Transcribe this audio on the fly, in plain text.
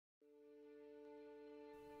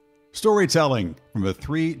Storytelling from a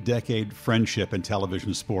 3-decade friendship in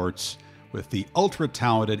television sports with the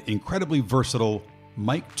ultra-talented, incredibly versatile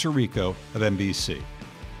Mike Tirico of NBC.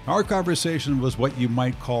 Our conversation was what you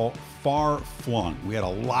might call far-flung. We had a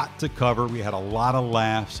lot to cover, we had a lot of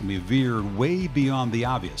laughs, and we veered way beyond the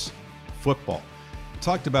obvious. Football. We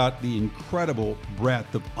talked about the incredible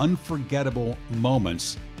breadth of unforgettable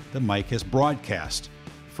moments that Mike has broadcast,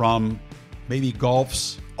 from maybe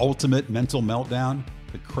golf's ultimate mental meltdown,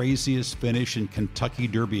 the craziest finish in Kentucky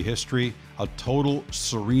Derby history, a total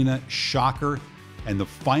Serena shocker, and the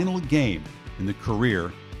final game in the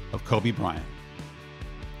career of Kobe Bryant.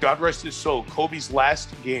 God rest his soul, Kobe's last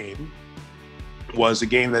game was a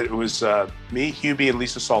game that it was me, Hubie, and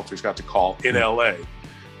Lisa Salters got to call in LA.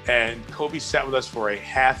 And Kobe sat with us for a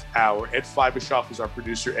half hour. Ed Fibershoff was our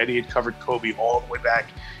producer. Eddie had covered Kobe all the way back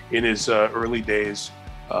in his early days.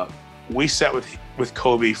 We sat with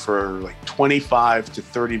Kobe for like 25 to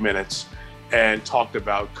 30 minutes and talked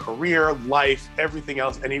about career, life, everything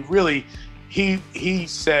else. And he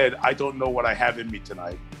said, I don't know what I have in me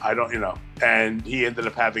tonight. I don't, and he ended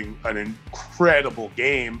up having an incredible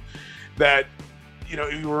game that,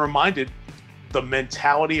 you were reminded the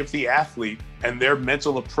mentality of the athlete and their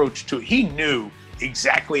mental approach to it. He knew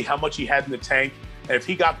exactly how much he had in the tank. And if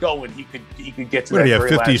he got going, he could get to that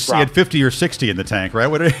very last drop. He had 50 or 60 in the tank, right?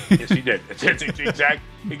 Yes, he did. Exactly.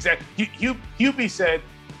 Hubie said,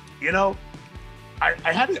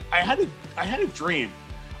 I had a dream.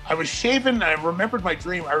 I was shaving and I remembered my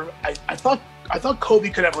dream. I thought Kobe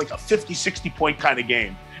could have like a 50, 60 point kind of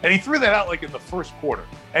game. And he threw that out like in the first quarter.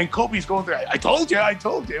 And Kobe's going through, I told you.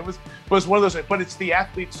 It was one of those, but it's the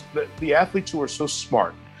athletes who are so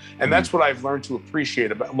smart. And that's what I've learned to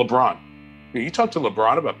appreciate about LeBron. You talk to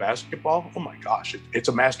LeBron about basketball, oh my gosh, it's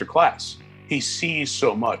a master class. He sees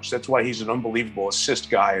so much. That's why he's an unbelievable assist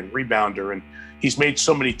guy and rebounder, and he's made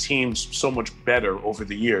so many teams so much better over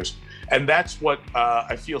the years. And that's what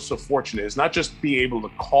I feel so fortunate is not just being able to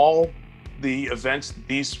call the events that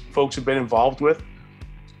these folks have been involved with,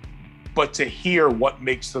 but to hear what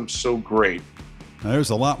makes them so great. Now, there's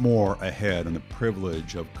a lot more ahead in the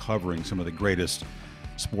privilege of covering some of the greatest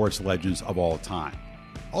sports legends of all time.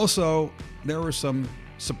 Also, there were some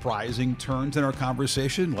surprising turns in our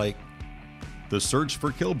conversation, like the search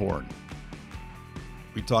for Kilborn.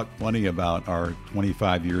 We talked plenty about our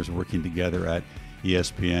 25 years working together at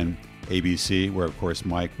ESPN ABC, where, of course,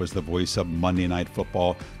 Mike was the voice of Monday Night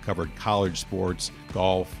Football, covered college sports,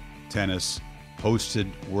 golf, tennis, hosted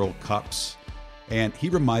World Cups. And he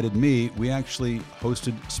reminded me we actually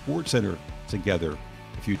hosted SportsCenter together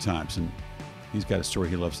a few times, and he's got a story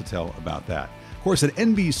he loves to tell about that. Of course, at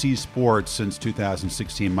NBC Sports since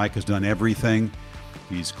 2016, Mike has done everything.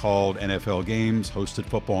 He's called NFL games, hosted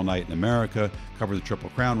Football Night in America, covered the Triple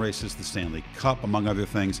Crown races, the Stanley Cup, among other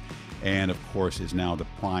things, and, of course, is now the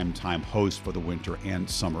primetime host for the Winter and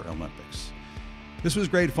Summer Olympics. This was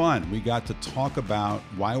great fun. We got to talk about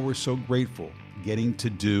why we're so grateful getting to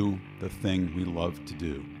do the thing we love to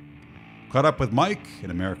do. Caught up with Mike in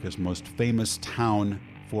America's most famous town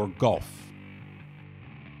for golf.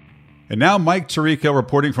 And now Mike Tirico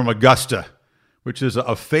reporting from Augusta, which is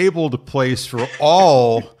a fabled place for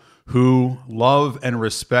all who love and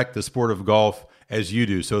respect the sport of golf as you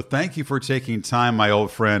do. So thank you for taking time, my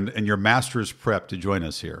old friend, and your master's prep to join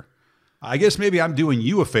us here. I guess maybe I'm doing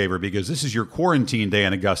you a favor because this is your quarantine day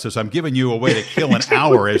in Augusta, so I'm giving you a way to kill an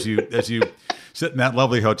hour as you sit in that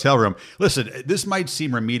lovely hotel room. Listen, this might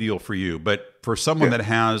seem remedial for you, but for someone that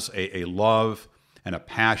has a love and a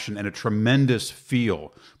passion and a tremendous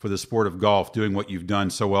feel for the sport of golf, doing what you've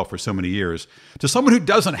done so well for so many years, to someone who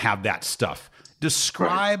doesn't have that stuff,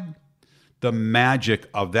 describe the magic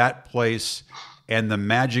of that place and the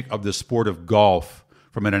magic of the sport of golf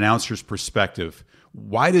from an announcer's perspective.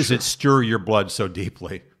 Why does it stir your blood so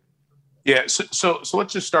deeply? Yeah, so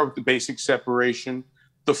let's just start with the basic separation.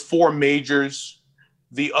 The four majors,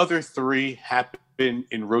 the other three happen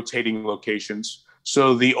in rotating locations.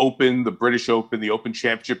 So the Open, the British Open, the Open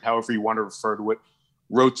Championship, however you want to refer to it,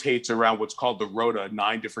 rotates around what's called the Rota,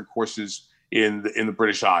 9 different courses in the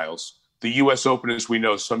British Isles. The U.S. Open, as we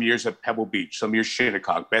know, some years at Pebble Beach, some years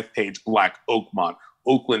Shinnecock, Bethpage, Black, Oakmont,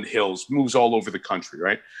 Oakland Hills, moves all over the country,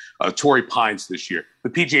 right? Torrey Pines this year. The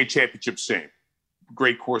PGA Championship, same.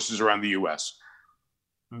 Great courses around the U.S.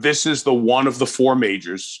 This is the one of the four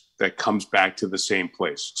majors that comes back to the same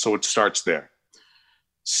place. So it starts there.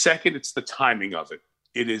 Second, it's the timing of it.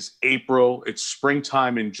 It is April. It's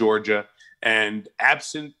springtime in Georgia. And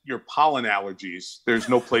absent your pollen allergies, there's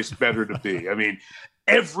no place better to be. I mean,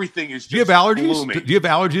 everything is just Do you have allergies? blooming. Do you have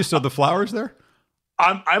allergies to the flowers there?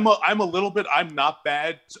 I'm a little bit. I'm not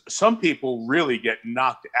bad. Some people really get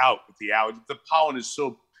knocked out with the allergy. The pollen is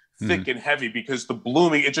so thick and heavy because the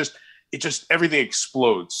blooming. It just everything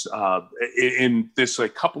explodes in this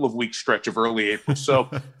like couple of week stretch of early April. So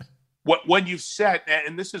when you've set,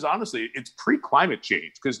 and this is honestly, it's pre-climate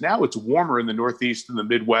change because now it's warmer in the Northeast and the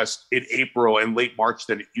Midwest in April and late March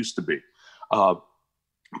than it used to be.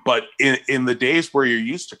 But in the days where you're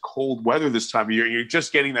used to cold weather this time of year, you're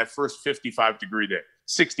just getting that first 55-degree day,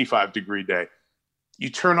 65-degree day. You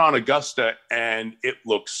turn on Augusta and it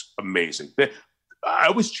looks amazing. I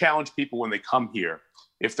always challenge people when they come here,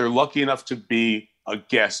 if they're lucky enough to be a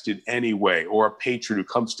guest in any way or a patron who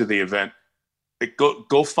comes to the event,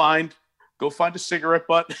 go find a cigarette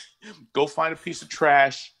butt, go find a piece of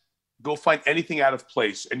trash, go find anything out of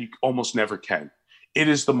place, and you almost never can. It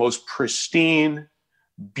is the most pristine,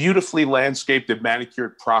 beautifully landscaped and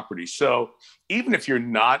manicured property. So even if you're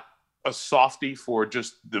not a softie for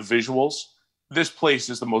just the visuals, this place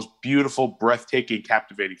is the most beautiful, breathtaking,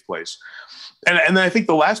 captivating place. And then I think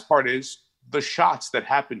the last part is the shots that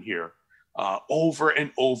happen here over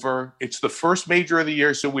and over. It's the first major of the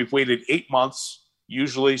year, so we've waited 8 months,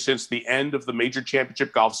 usually since the end of the major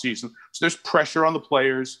championship golf season. So there's pressure on the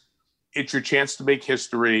players. It's your chance to make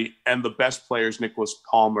history. And the best players, Nicholas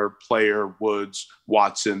Palmer, Player, Woods,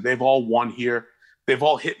 Watson, they've all won here. They've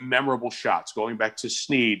all hit memorable shots going back to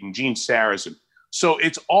Snead and Gene Sarazen. So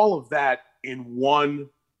it's all of that in one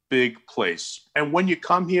big place. And when you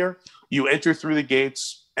come here, you enter through the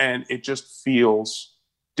gates and it just feels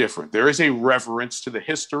different. There is a reverence to the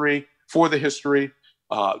history, for the history.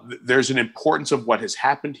 There's an importance of what has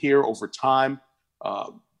happened here over time.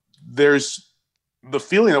 There's the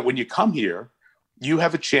feeling that when you come here, you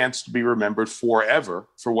have a chance to be remembered forever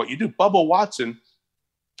for what you do. Bubba Watson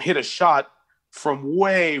hit a shot from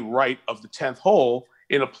way right of the 10th hole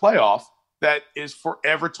in a playoff that is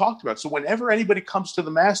forever talked about. So whenever anybody comes to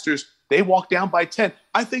the Masters, they walk down by 10.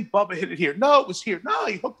 I think Bubba hit it here. No, it was here. No,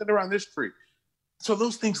 he hooked it around this tree. So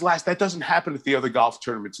those things last. That doesn't happen at the other golf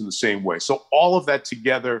tournaments in the same way. So all of that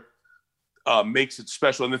together makes it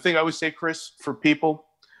special. And the thing I would say, Chris, for people,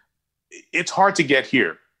 it's hard to get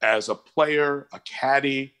here as a player, a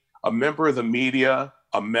caddy, a member of the media,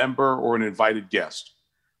 a member, or an invited guest.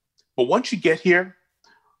 But once you get here,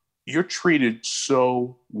 you're treated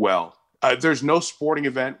so well. There's no sporting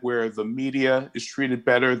event where the media is treated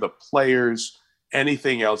better, the players,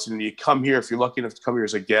 anything else. And you come here, if you're lucky enough to come here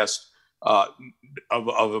as a guest of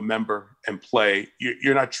a member and play,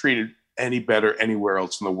 you're not treated any better anywhere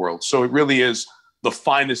else in the world. So it really is the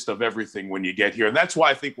finest of everything when you get here. And that's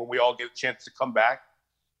why I think when we all get a chance to come back,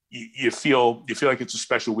 you feel like it's a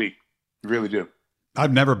special week. You really do.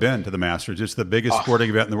 I've never been to the Masters. It's the biggest sporting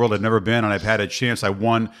event in the world. I've never been, and I've had a chance. I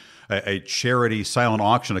won a charity silent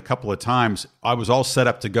auction a couple of times. I was all set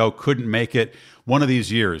up to go, couldn't make it. One of these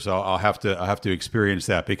years, I'll have to experience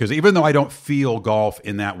that, because even though I don't feel golf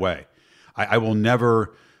in that way, I will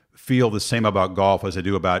never feel the same about golf as I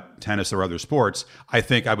do about tennis or other sports. I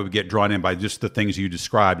think I would get drawn in by just the things you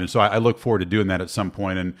described. And so I look forward to doing that at some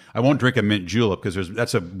point. And I won't drink a mint julep because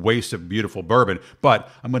that's a waste of beautiful bourbon, but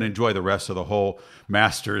I'm going to enjoy the rest of the whole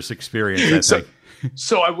Masters experience, I think.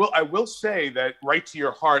 So I will say that right to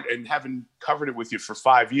your heart, and having covered it with you for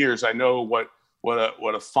 5 years, I know what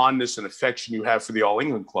a fondness and affection you have for the All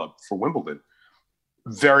England Club, for Wimbledon.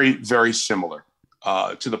 Very, very similar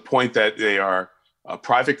to the point that they are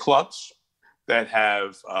private clubs that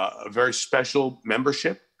have a very special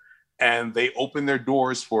membership, and they open their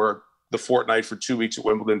doors for the fortnight for 2 weeks at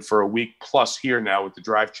Wimbledon, for a week plus here now with the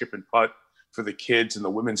drive, chip, and putt for the kids, and the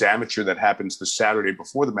women's amateur that happens the Saturday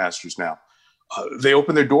before the Masters now. They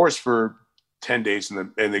open their doors for 10 days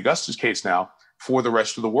in the Augusta's case now for the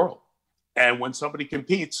rest of the world. And when somebody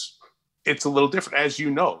competes, it's a little different. As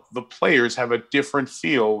you know, the players have a different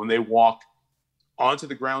feel when they walk onto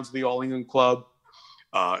the grounds of the All England Club.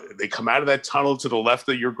 They come out of that tunnel to the left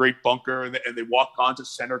of your great bunker, and they walk onto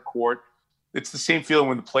center court. It's the same feeling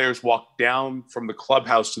when the players walk down from the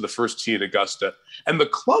clubhouse to the first tee at Augusta. And the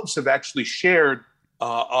clubs have actually shared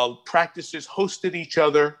practices, hosted each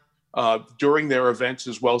other during their events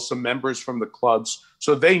as well, some members from the clubs.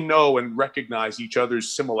 So they know and recognize each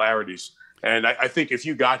other's similarities. And I think if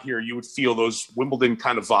you got here, you would feel those Wimbledon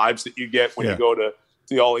kind of vibes that you get when you go to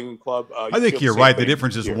the All England Club. I think you're right. The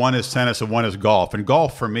difference is one is tennis and one is golf. And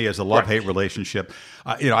golf for me is a love-hate relationship.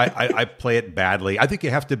 I play it badly. I think you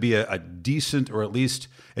have to be a decent, or at least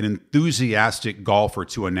an enthusiastic golfer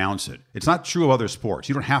to announce it. It's not true of other sports.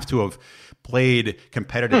 You don't have to have played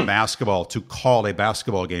competitive basketball to call a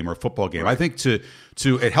basketball game or a football game. I think to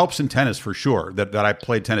it helps in tennis for sure that I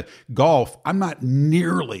played tennis. Golf, I'm not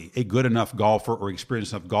nearly a good enough golfer or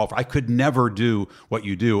experienced enough golfer. I could never do what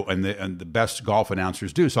you do and the best golf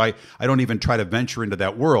announcers do. So I don't even try to venture into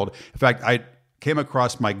that world. In fact, I came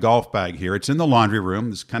across my golf bag here. It's in the laundry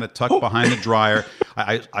room. It's kind of tucked behind the dryer.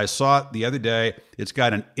 I saw it the other day. It's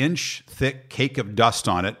got an inch thick cake of dust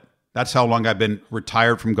on it. That's how long I've been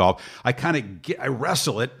retired from golf. I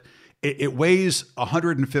wrestle it. It weighs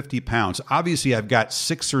 150 pounds. Obviously, I've got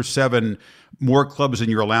 6 or 7 more clubs than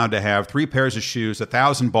you're allowed to have, 3 pairs of shoes,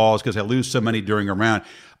 1,000 balls because I lose so many during a round.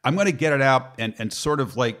 I'm going to get it out and sort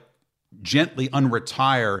of like gently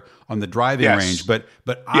unretire on the driving range. But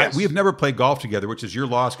we have never played golf together, which is your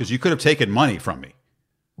loss because you could have taken money from me.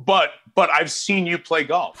 But I've seen you play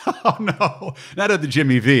golf. Oh, no. Not at the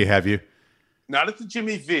Jimmy V, have you? Not at the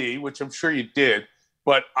Jimmy V, which I'm sure you did.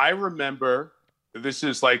 But I remember... This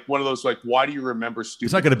is like one of those, like, why do you remember stupid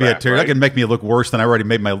It's not going to be a tear. Right? It's not going to make me look worse than I already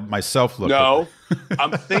made myself look. No,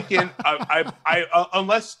 I'm thinking,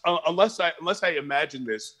 unless I imagine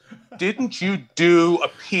this, didn't you do a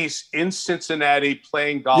piece in Cincinnati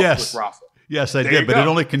playing golf with Rafa? Yes, I did, but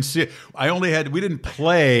we didn't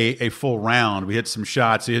play a full round. We hit some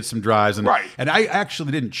shots, we hit some drives, and I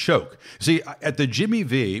actually didn't choke. See, at the Jimmy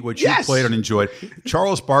V, which you played and enjoyed,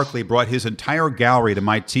 Charles Barkley brought his entire gallery to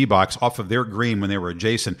my tee box off of their green when they were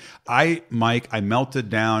adjacent. Mike, I melted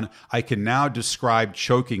down. I can now describe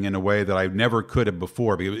choking in a way that I never could have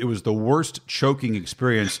before, because it was the worst choking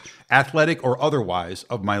experience, athletic or otherwise,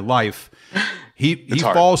 of my life. He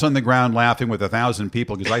falls on the ground laughing with 1,000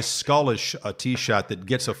 people because I scull a tee shot that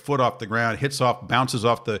gets a foot off the ground, bounces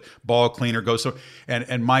off the ball cleaner, goes so,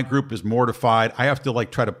 and my group is mortified. I have to like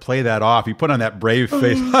try to play that off. You put on that brave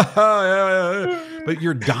face, but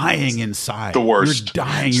you're dying inside. The worst. You're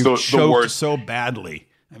dying. You're choked so badly.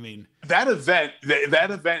 I mean, that event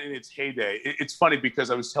in its heyday. It's funny because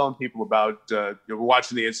I was telling people about we're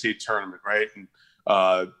watching the NCAA tournament, right? And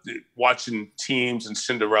watching teams and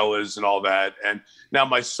Cinderellas and all that. And now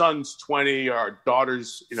my son's 20, our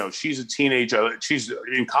daughter's, she's a teenager. She's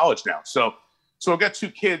in college now. So I've got 2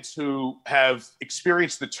 kids who have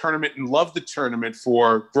experienced the tournament and love the tournament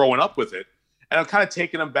for growing up with it. And I'm kind of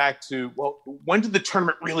taking them back to, well, when did the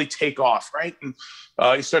tournament really take off, right? And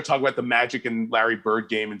you start talking about the Magic and Larry Bird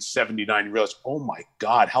game in '79. You realize, oh my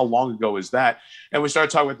God, how long ago is that? And we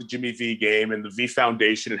started talking about the Jimmy V game and the V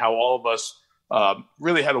Foundation and how all of us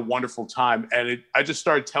really had a wonderful time. And I just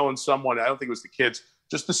started telling someone, I don't think it was the kids,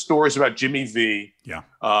 just the stories about Jimmy V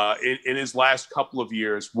in his last couple of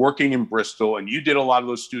years working in Bristol. And you did a lot of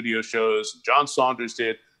those studio shows. John Saunders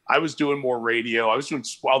did. I was doing more radio.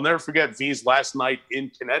 I'll never forget V's last night in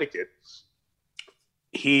Connecticut.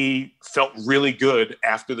 He felt really good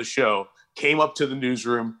after the show, came up to the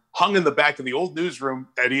newsroom, hung in the back of the old newsroom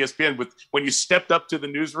at ESPN. When you stepped up to the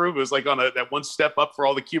newsroom, it was like on that one step up for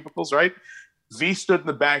all the cubicles, right? V stood in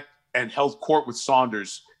the back and held court with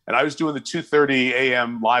Saunders. And I was doing the 2:30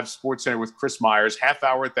 a.m. live Sports Center with Chris Myers, half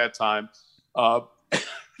hour at that time.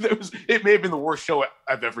 It may have been the worst show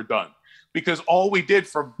I've ever done, because all we did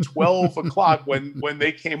from 12 o'clock when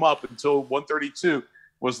they came up until 1:32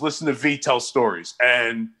 was listen to V tell stories.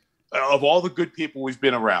 And of all the good people we've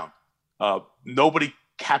been around, nobody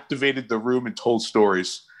captivated the room and told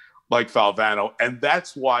stories like Valvano. And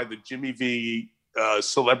that's why the Jimmy V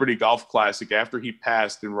Celebrity Golf Classic, after he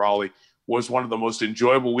passed in Raleigh, was one of the most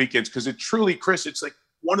enjoyable weekends, because it truly, Chris, it's like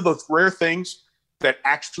one of those rare things that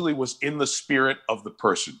actually was in the spirit of the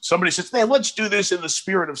person. Somebody says, man, let's do this in the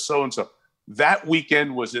spirit of so-and-so. That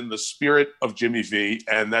weekend was in the spirit of Jimmy V,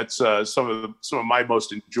 and that's some of my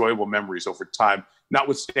most enjoyable memories over time,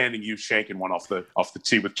 notwithstanding you shanking one off the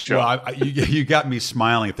tee with Joe. Well, you got me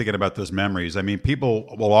smiling thinking about those memories. I mean,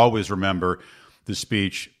 people will always remember the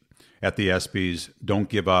speech at the ESPYs, don't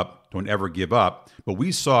give up, don't ever give up. But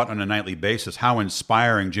we saw it on a nightly basis, how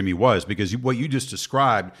inspiring Jimmy was, because what you just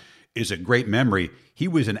described is a great memory. He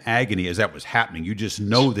was in agony as that was happening. You just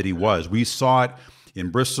know that he was. We saw it in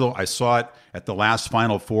Bristol. I saw it at the last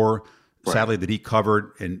Final Four, sadly, that he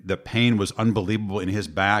covered, and the pain was unbelievable in his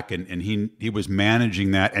back, and he was managing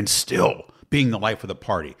that and still being the life of the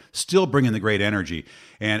party, still bringing the great energy.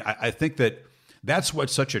 And I think that's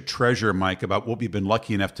what's such a treasure, Mike, about what we've been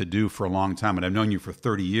lucky enough to do for a long time, and I've known you for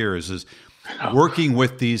 30 years, is working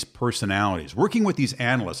with these personalities, working with these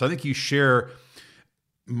analysts. I think you share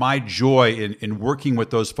my joy in working with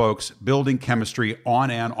those folks, building chemistry on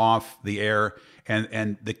and off the air,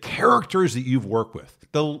 and the characters that you've worked with.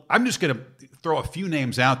 I'm just going to throw a few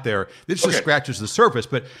names out there. This just scratches the surface,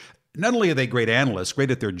 but not only are they great analysts, great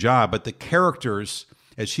at their job, but the characters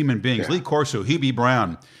as human beings. Lee Corso, Hubie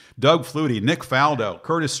Brown, Doug Flutie, Nick Faldo,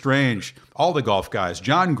 Curtis Strange, all the golf guys,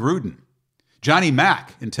 John Gruden, Johnny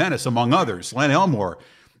Mack in tennis, among others, Len Elmore,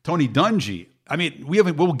 Tony Dungy. I mean,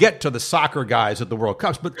 we'll get to the soccer guys at the World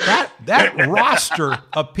Cups, but that roster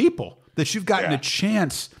of people that you've gotten a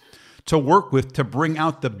chance to work with, to bring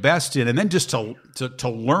out the best in, and then just to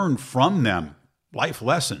learn from them life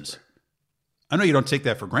lessons. I know you don't take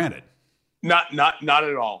that for granted. Not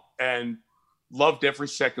at all. And loved every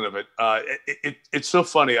second of it. It's so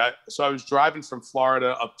funny. So I was driving from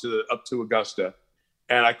Florida up to Augusta,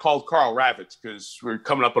 and I called Carl Ravitz because we were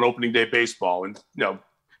coming up on opening day baseball, and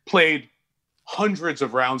played hundreds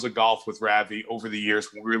of rounds of golf with Ravi over the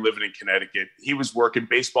years when we were living in Connecticut. He was working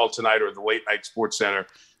Baseball Tonight or the Late Night Sports Center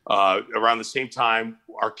around the same time.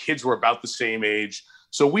 Our kids were about the same age.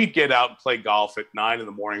 So we'd get out and play golf at 9 in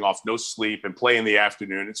the morning off no sleep and play in the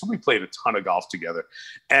afternoon. And so we played a ton of golf together.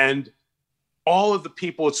 And all of the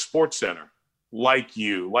people at Sports Center, like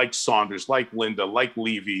you, like Saunders, like Linda, like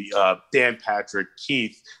Levy, Dan Patrick,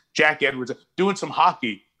 Keith, Jack Edwards, doing some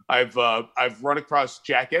hockey. I've run across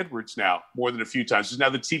Jack Edwards now more than a few times. He's now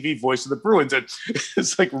the TV voice of the Bruins. And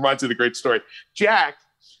it's like, reminds me of the great story. Jack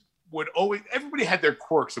would always, everybody had their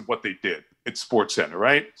quirks of what they did at Sports Center,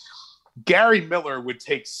 right? Gary Miller would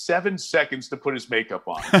take 7 seconds to put his makeup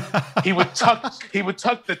on. He would tuck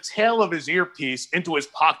the tail of his earpiece into his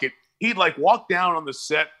pocket. He'd walk down on the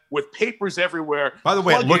set with papers everywhere. By the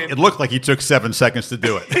way, it looked like he took 7 seconds to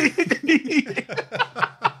do it.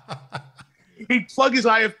 He'd plug his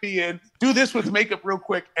IFB in, do this with makeup real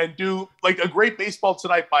quick, and do a great Baseball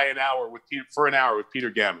Tonight by an hour with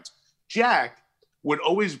Peter Gammons. Jack would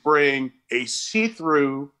always bring a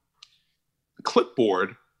see-through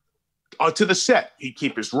clipboard to the set. He'd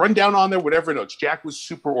keep his rundown on there, whatever notes. Jack was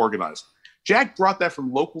super organized. Jack brought that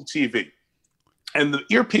from local TV. And the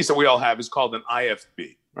earpiece that we all have is called an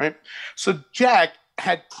IFB, right? So Jack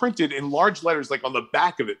had printed in large letters, on the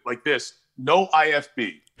back of it, like this, no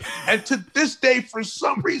IFB. And to this day, for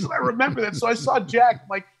some reason, I remember that. So I saw Jack,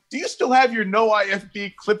 do you still have your no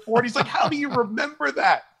IFB clipboard? He's like, how do you remember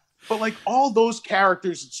that? But all those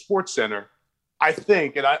characters at Sports Center, I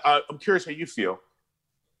think, and I'm curious how you feel,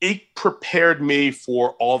 it prepared me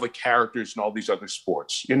for all the characters in all these other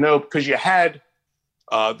sports, because you had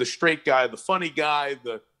the straight guy, the funny guy,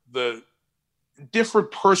 the different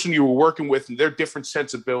person you were working with and their different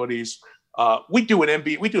sensibilities. We do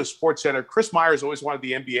a Sports Center. Chris Myers always wanted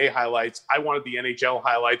the NBA highlights. I wanted the NHL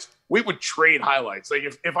highlights. We would trade highlights.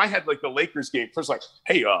 If I had the Lakers game, Chris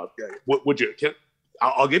hey,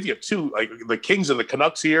 I'll give you two, the Kings and the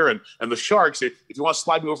Canucks here and the Sharks. If you want to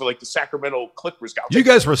slide me over the Sacramento Clippers guy. You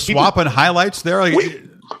guys were swapping highlights there?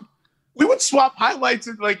 We would swap highlights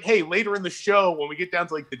and hey, later in the show when we get down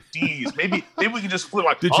to the D's, maybe we can just flip.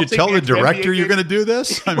 Did you tell the director you're going to do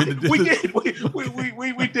this? I mean, we did.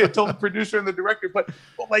 We did. Told the producer and the director, but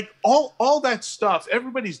all that stuff,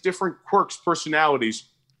 everybody's different quirks, personalities,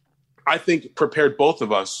 I think prepared both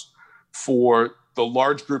of us for the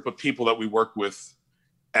large group of people that we work with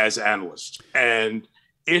as analysts. And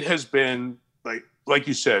it has been like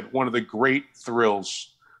you said, one of the great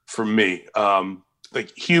thrills for me.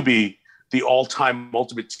 Hubie, the all-time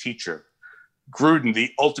ultimate teacher, Gruden,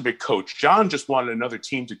 the ultimate coach. John just wanted another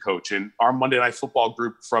team to coach. And our Monday Night Football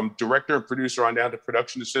group, from director and producer on down to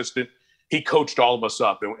production assistant, he coached all of us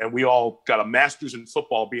up. And we all got a master's in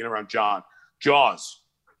football being around John. Jaws,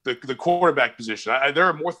 the quarterback position. There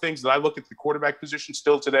are more things that I look at the quarterback position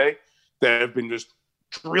still today that have been just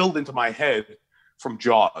drilled into my head from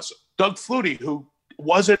Jaws. Doug Flutie, who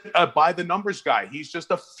wasn't a by-the-numbers guy. He's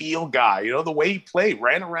just a feel guy. The way he played,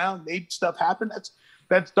 ran around, made stuff happen.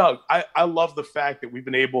 That's Doug. I love the fact that we've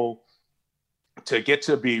been able to get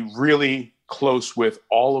to be really close with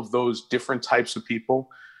all of those different types of people.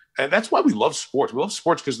 And that's why we love sports. We love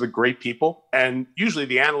sports because they're great people. And usually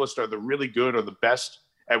the analysts are the really good or the best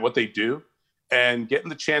at what they do. And getting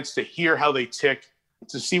the chance to hear how they tick,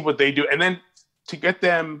 to see what they do, and then to get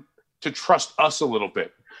them to trust us a little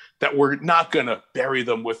bit, that we're not going to bury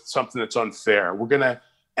them with something that's unfair. We're going to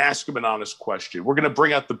ask them an honest question. We're going to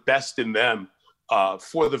bring out the best in them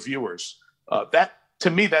for the viewers. That, to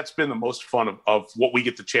me, that's been the most fun of what we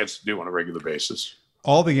get the chance to do on a regular basis.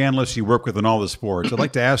 All the analysts you work with in all the sports, I'd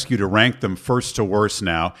like to ask you to rank them first to worst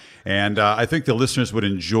now. And I think the listeners would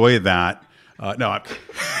enjoy that. I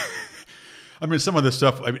mean, some of the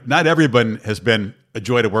stuff, not everyone has been a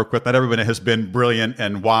joy to work with. Not everyone has been brilliant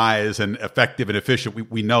and wise and effective and efficient.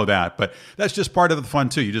 We know that, but that's just part of the fun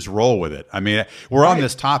too. You just roll with it. I mean, we're on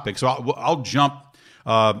this topic, so I'll jump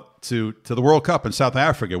to the World Cup in South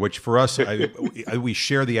Africa, which for us, we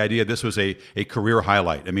share the idea this was a career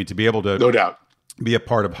highlight. I mean, to be able to, no doubt, be a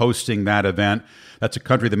part of hosting that event. That's a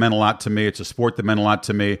country that meant a lot to me. It's a sport that meant a lot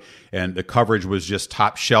to me. And the coverage was just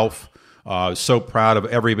top shelf. So proud of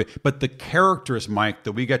everybody. But the characters, Mike,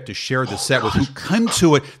 that we get to share the set with, who come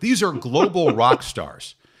to it, these are global rock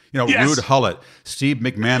stars. Yes. Ruud Gullit, Steve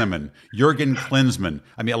McManaman, Jurgen Klinsmann.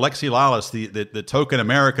 I mean, Alexi Lalas, the token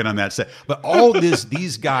American on that set. But all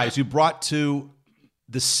these guys who brought to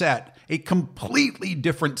the set a completely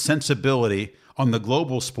different sensibility on the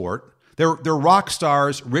global sport. They're rock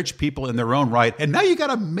stars, rich people in their own right. And now you got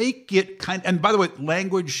to make it and by the way,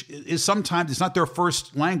 language is sometimes, it's not their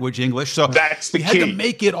first language, English. So that's the key. You had to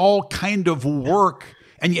make it all kind of work.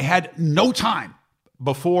 And you had no time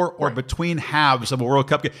before or between halves of a World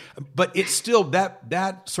Cup game. But it's still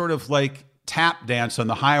that sort of like tap dance on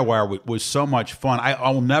the high wire was so much fun.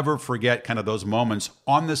 I'll never forget kind of those moments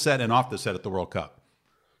on the set and off the set at the World Cup.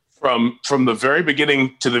 From the very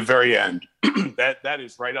beginning to the very end, that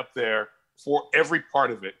is right up there for every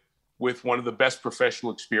part of it with one of the best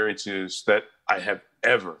professional experiences that I have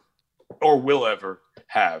ever or will ever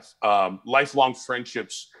have. Lifelong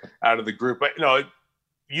friendships out of the group. But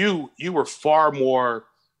you were far more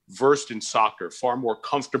versed in soccer, far more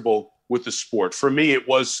comfortable with the sport. For me, it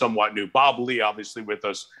was somewhat new. Bob Lee, obviously with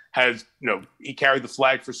us, he carried the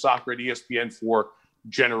flag for soccer at ESPN for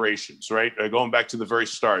generations, right? Going back to the very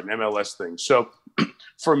start, an MLS thing. So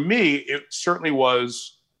for me, it certainly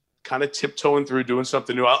was kind of tiptoeing through, doing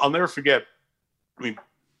something new. I'll never forget,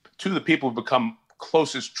 two of the people who've become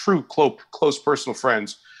close personal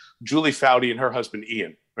friends, Julie Foudy and her husband,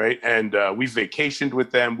 Ian, right? And we vacationed with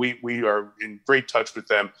them. We are in great touch with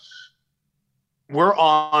them. We're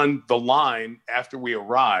on the line after we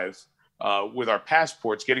arrive with our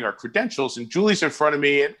passports, getting our credentials, and Julie's in front of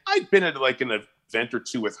me, and I'd been at like an event or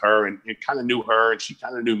two with her and kind of knew her and she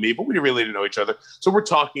kind of knew me, but we really didn't know each other. So we're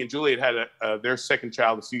talking, and Julie had their second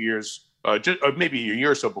child a few years, maybe a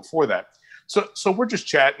year or so before that. So we're just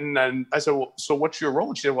chatting, and I said, well, so what's your role?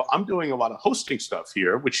 And she said, well, I'm doing a lot of hosting stuff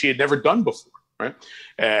here, which she had never done before, right?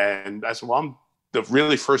 And I said, well, I'm the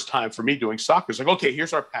really first time for me doing soccer. It's like, okay,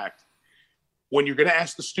 here's our pact. When you're going to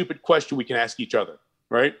ask the stupid question, we can ask each other,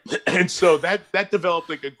 right? And so that developed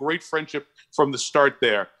like a great friendship from the start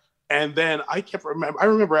there. And then I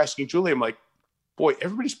remember asking Julie, I'm like, boy,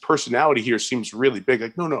 everybody's personality here seems really big.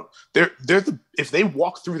 Like, no, if they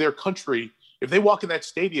walk through their country, if they walk in that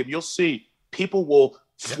stadium, you'll see people will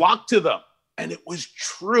flock to them. And it was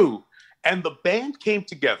true. And the band came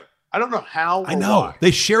together. I don't know how. I know. Why.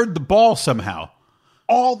 They shared the ball somehow.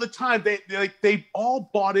 All the time. They all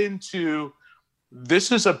bought into, this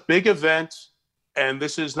is a big event, and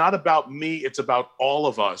this is not about me, it's about all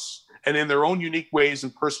of us. And in their own unique ways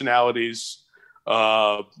and personalities,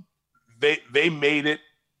 they made it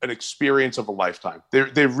an experience of a lifetime.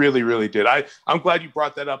 They really, really did. I'm glad you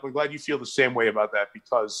brought that up. I'm glad you feel the same way about that,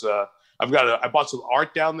 because I bought some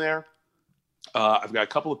art down there. I've got a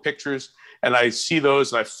couple of pictures, and I see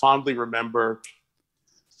those, and I fondly remember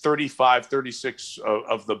 35, 36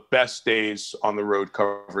 of the best days on the road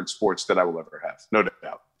covering sports that I will ever have. No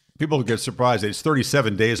doubt. People get surprised. It's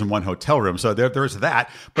 37 days in one hotel room. So there's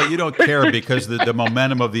that. But you don't care because the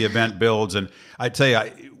momentum of the event builds. And I tell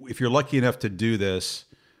you, if you're lucky enough to do this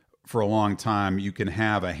for a long time, you can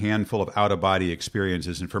have a handful of out-of-body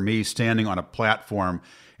experiences. And for me, standing on a platform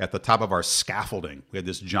at the top of our scaffolding, we had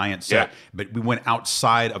this giant set, but we went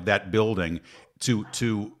outside of that building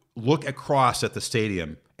to look across at the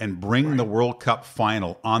stadium and bring the World Cup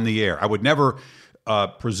final on the air. I would never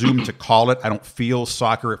presume to call it. I don't feel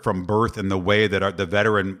soccer from birth in the way that the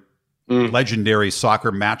veteran legendary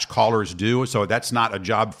soccer match callers do. So that's not a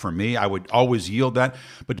job for me. I would always yield that.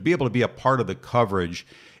 But to be able to be a part of the coverage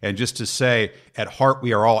and just to say, at heart,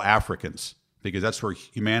 we are all Africans, because that's where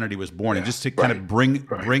humanity was born. And just to kind of bring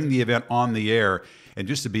the event on the air and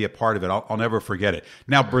just to be a part of it, I'll never forget it.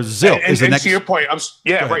 Now, Brazil is the next. To your point,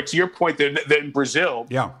 right. To your point, that in Brazil,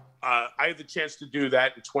 I had the chance to do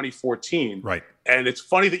that in 2014. Right. And it's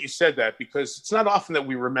funny that you said that, because it's not often that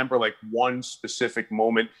we remember like one specific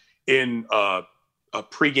moment in a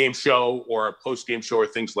pregame show or a postgame show or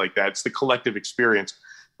things like that. It's the collective experience.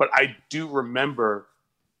 But I do remember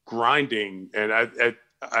grinding, and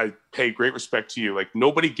I pay great respect to you. Like,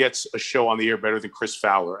 nobody gets a show on the air better than Chris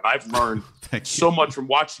Fowler. And I've learned so much from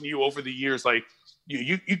watching you over the years. Like,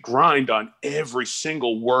 you grind on every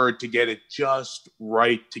single word to get it just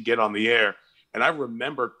right to get on the air. And I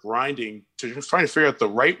remember grinding to just trying to figure out the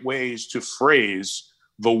right ways to phrase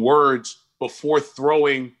the words before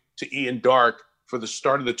throwing to Ian Darke for the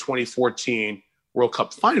start of the 2014 World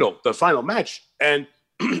Cup final, the final match. And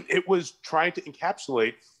it was trying to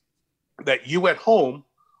encapsulate that you at home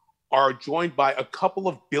are joined by a couple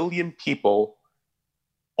of billion people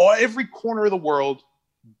every corner of the world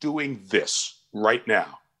doing this right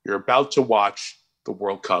now. You're about to watch the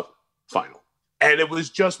World Cup final. And it was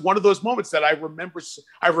just one of those moments that I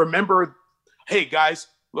remember, hey, guys,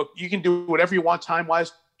 look, you can do whatever you want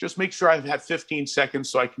time-wise. Just make sure I have 15 seconds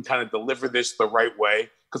so I can kind of deliver this the right way,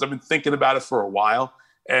 because I've been thinking about it for a while.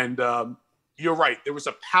 And you're right. There was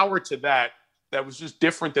a power to that was just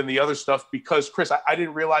different than the other stuff, because, Chris, I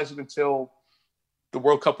didn't realize it until the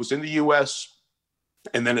World Cup was in the U.S.,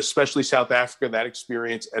 and then especially South Africa, that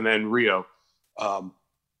experience, and then Rio,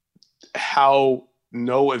 how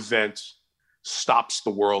no event stops the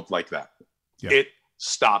world like that. Yeah. It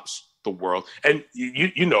stops the world. And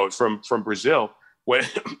you know it from Brazil,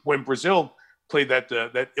 when Brazil played that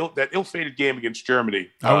ill-fated game against Germany.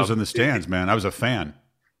 I was in the stands, man. I was a fan.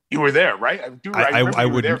 You were there, right? I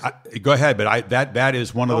wouldn't. Go ahead, but that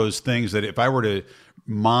is one of those things that if I were to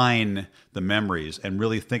mine the memories and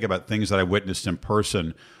really think about things that I witnessed in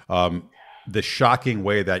person, the shocking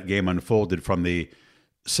way that game unfolded, from the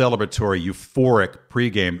celebratory, euphoric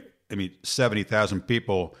pregame. I mean, 70,000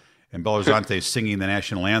 people in Belo Horizonte singing the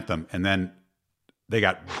national anthem, and then they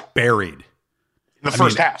got buried in the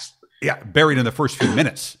first half. Yeah, buried in the first few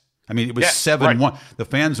minutes. I mean, it was 7-1. Right. The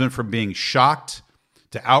fans went from being shocked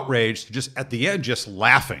to outraged to just at the end just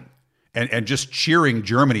laughing and just cheering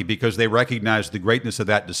Germany because they recognized the greatness of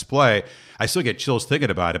that display. I still get chills thinking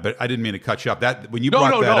about it, but I didn't mean to cut you off. That when you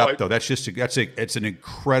brought that up, though, it's an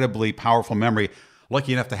incredibly powerful memory.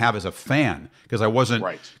 Lucky enough to have as a fan, because I wasn't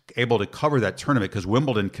able to cover that tournament because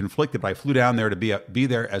Wimbledon conflicted. But I flew down there to be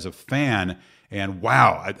there as a fan, and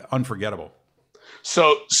wow, unforgettable.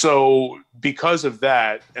 So because of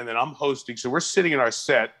that, and then I'm hosting. So we're sitting in our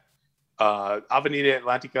set. Avenida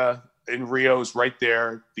Atlantica in Rio is right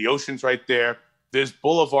there. The ocean's right there. There's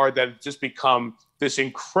Boulevard that has just become this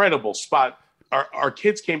incredible spot. Our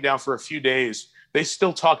kids came down for a few days. They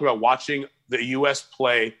still talk about watching the U.S.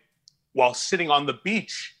 play while sitting on the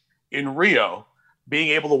beach in Rio, being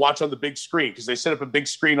able to watch on the big screen, because they set up a big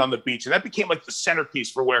screen on the beach. And that became like the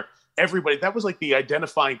centerpiece for where everybody, that was like the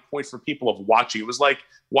identifying point for people of watching. It was like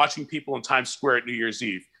watching people in Times Square at New Year's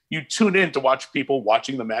Eve. You tune in to watch people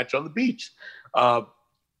watching the match on the beach.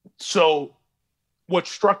 So what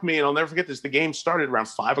struck me, and I'll never forget this, the game started around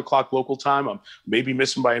 5 o'clock local time. I'm maybe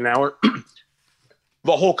missing by an hour.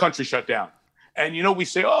 The whole country shut down. And, we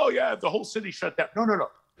say, oh, yeah, the whole city shut down.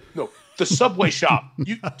 No. The subway shop,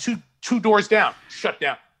 two doors down, shut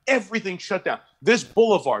down. Everything shut down. This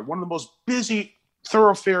boulevard, one of the most busy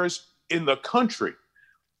thoroughfares in the country,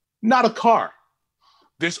 not a car.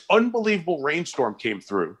 This unbelievable rainstorm came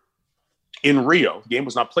through in Rio. The game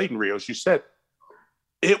was not played in Rio, as you said.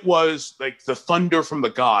 It was like the thunder from the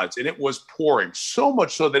gods, and it was pouring, so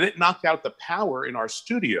much so that it knocked out the power in our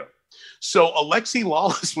studio. So Alexi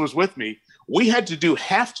Lawless was with me. We had to do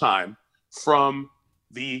halftime from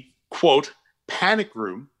the, quote, panic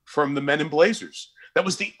room from the Men in Blazers. That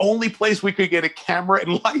was the only place we could get a camera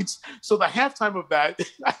and lights. So the halftime of that,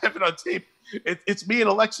 I have it on tape. It's me and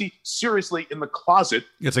Alexi seriously in the closet.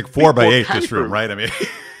 It's like 4x8 this room, right? I mean,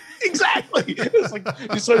 exactly.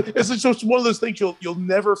 It's just one of those things you'll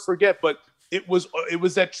never forget. But it was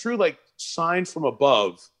that true like sign from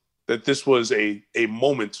above that this was a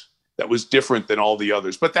moment that was different than all the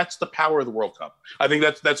others. But that's the power of the World Cup. I think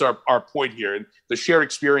that's our point here, and the shared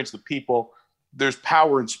experience, the people. There's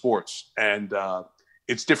power in sports, and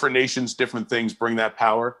it's different nations, different things bring that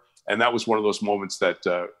power. And that was one of those moments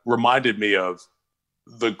that reminded me of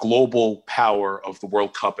the global power of the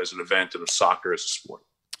World Cup as an event and of soccer as a sport.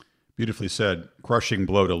 Beautifully said. Crushing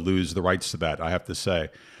blow to lose the rights to that, I have to say.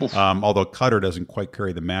 Although Qatar doesn't quite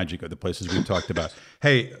carry the magic of the places we've talked about.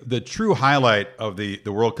 Hey, the true highlight of the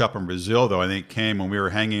World Cup in Brazil, though, I think came when we were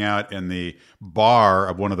hanging out in the bar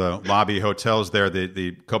of one of the lobby hotels there,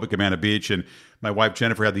 the Copacabana Beach, and my wife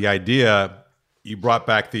Jennifer had the idea. You brought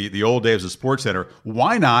back the old days of Sports Center.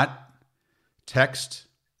 Why not text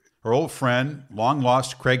our old friend, long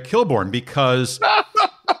lost Craig Kilborn? Because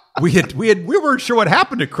we weren't sure what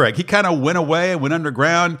happened to Craig. He kind of went away and went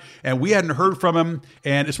underground, and we hadn't heard from him.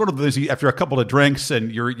 And it's one of those, after a couple of drinks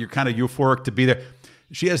and you're kind of euphoric to be there.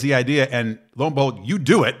 She has the idea, and lo and behold, you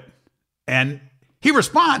do it, and he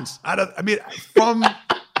responds from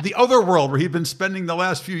the other world where he'd been spending the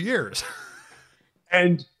last few years.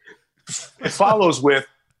 And it follows with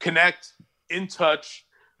connect, in touch,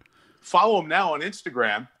 follow him now on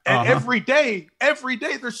Instagram. And every day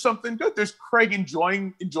there's something good. There's Craig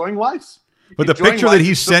enjoying life. But the picture that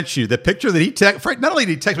he sent you, the picture that he texted, not only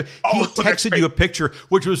did he text, but he texted you a picture,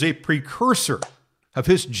 which was a precursor of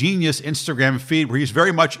his genius Instagram feed, where he's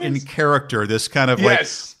very much in character, this kind of like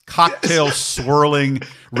cocktail swirling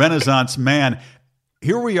Renaissance man.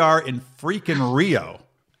 here we are in freaking Rio.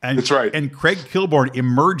 And, that's right. And Craig Kilborn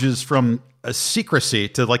emerges from a secrecy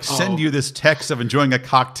to like send you this text of enjoying a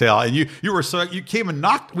cocktail, and you came and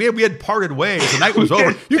knocked. We had parted ways. The night was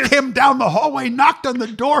over. You came down the hallway, knocked on the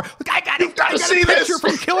door. Like, I got a picture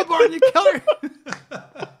from Kilborn. You killer.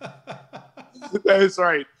 That's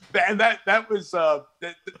right. And that was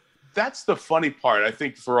that's the funny part. I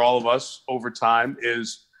think for all of us over time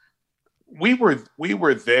is we were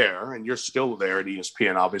there, and you're still there at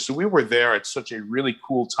ESPN. Obviously, we were there at such a really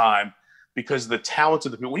cool time. Because the talent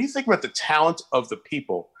of the people, when you think about the talent of the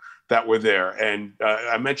people that were there, and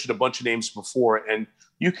I mentioned a bunch of names before, and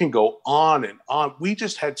you can go on and on. We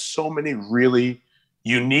just had so many really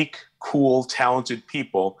unique, cool, talented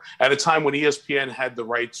people at a time when ESPN had the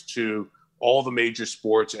rights to all the major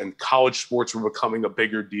sports, and college sports were becoming a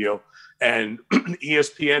bigger deal. And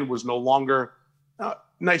ESPN was no longer,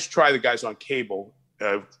 nice try the guys on cable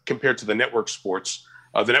compared to the network sports,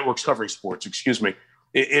 the networks covering sports, excuse me.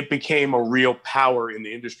 It became a real power in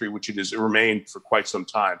the industry, which it has remained for quite some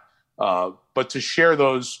time. But to share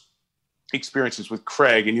those experiences with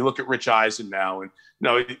Craig, and you look at Rich Eisen now, and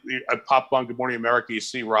I pop on Good Morning America, you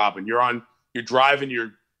see Rob, and you're driving,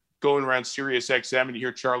 you're going around Sirius XM, and you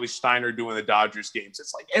hear Charlie Steiner doing the Dodgers games.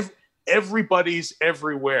 It's like everybody's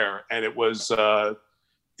everywhere, and it was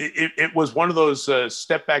it was one of those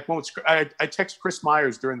step back moments. I text Chris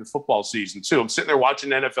Myers during the football season too. I'm sitting there watching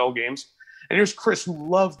NFL games. And here's Chris, who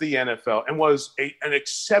loved the NFL and was an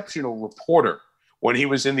exceptional reporter when he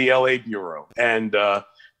was in the LA bureau. And then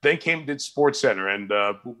did SportsCenter, and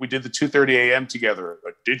we did the 2:30 a.m. together.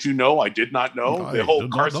 Did you know? I did not know. The whole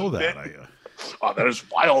Carson bit. Oh, that is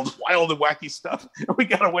wild and wacky stuff. We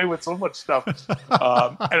got away with so much stuff.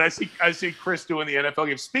 And I see Chris doing the NFL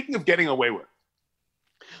game. Speaking of getting away with,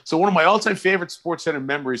 so one of my all-time favorite SportsCenter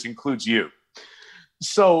memories includes you.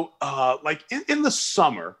 So, like in the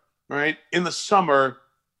summer. Right. In the summer,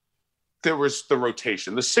 there was the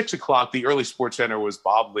rotation. The 6 o'clock, the early SportsCenter was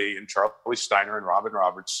Bob Lee and Charlie Steiner and Robin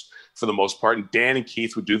Roberts for the most part. And Dan and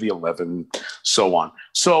Keith would do the 11, so on.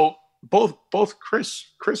 So both Chris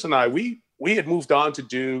and I, we had moved on to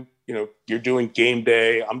do, you're doing game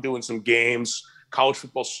day. I'm doing some games, college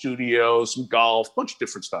football studio, some golf, bunch of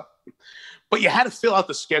different stuff. But you had to fill out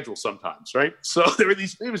the schedule sometimes, right? So there were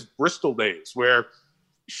these famous Bristol days where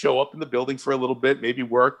show up in the building for a little bit, maybe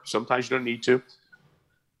work. Sometimes you don't need to.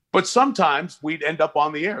 But sometimes we'd end up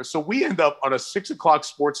on the air. So we end up on a 6 o'clock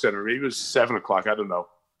SportsCenter, maybe it was 7 o'clock, I don't know,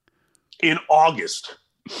 in August.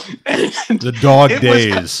 The dog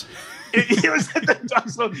days. It was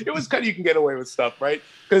kind of, you can get away with stuff, right?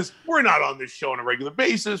 Because we're not on this show on a regular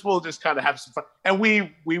basis. We'll just kind of have some fun. And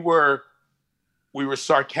we were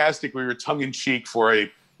sarcastic. We were tongue in cheek for a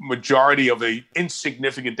majority of a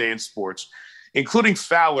insignificant day in sports, including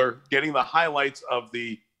Fowler getting the highlights of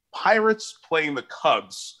the Pirates playing the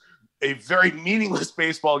Cubs, a very meaningless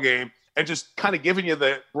baseball game, and just kind of giving you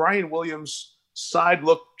the Brian Williams side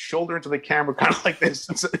look, shoulder into the camera, kind of like this.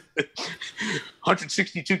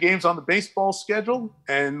 162 games on the baseball schedule,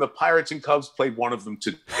 and the Pirates and Cubs played one of them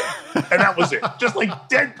today. And that was it. Just like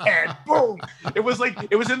deadpan, boom. It was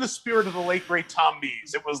in the spirit of the late, great Tom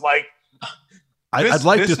Mees. It was like, I'd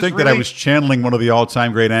like to think that I was channeling one of the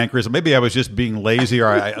all-time great anchors. Maybe I was just being lazy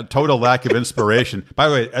or a total lack of inspiration. By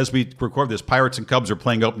the way, as we record this, Pirates and Cubs are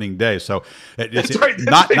playing opening day, so it's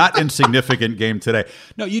not insignificant game today.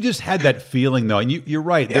 No, you just had that feeling, though, and you're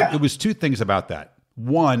right. Yeah. It was two things about that.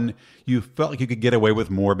 One, you felt like you could get away with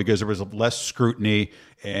more because there was less scrutiny,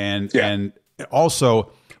 and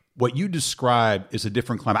also what you described is a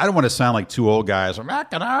different climate. I don't want to sound like two old guys.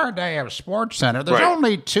 Back in our day of SportsCenter, there's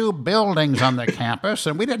only 2 buildings on the campus,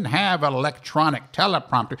 and we didn't have an electronic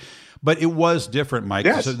teleprompter. But it was different, Mike.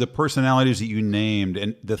 Yes. So the personalities that you named,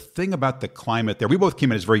 and the thing about the climate there, we both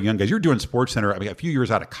came in as very young guys. You were doing SportsCenter, a few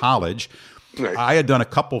years out of college. Right. I had done a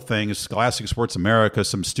couple things, Scholastic Sports America,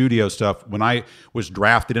 some studio stuff. When I was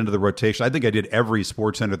drafted into the rotation, I think I did every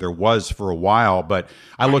SportsCenter there was for a while, but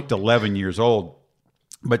I looked 11 years old.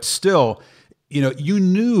 But still, you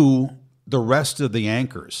knew the rest of the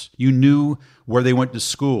anchors. You knew where they went to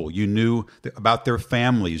school. You knew about their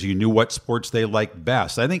families. You knew what sports they liked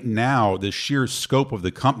best. I think now the sheer scope of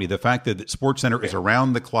the company, the fact that SportsCenter is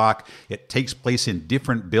around the clock, it takes place in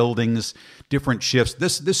different buildings, different shifts.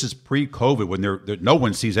 This is pre-COVID when no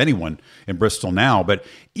one sees anyone in Bristol now. But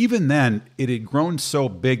even then, it had grown so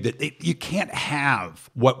big that you can't have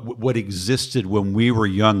what existed when we were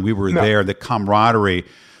young. We were there, the camaraderie,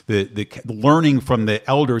 the learning from the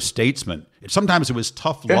elder statesmen. Sometimes it was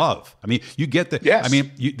tough love. I mean, you get the. Yes. I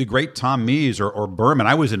mean, the great Tom Mees or Berman.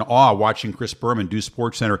 I was in awe watching Chris Berman do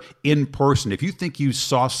SportsCenter in person. If you think you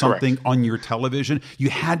saw something on your television, you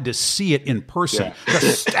had to see it in person. The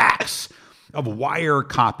stacks of wire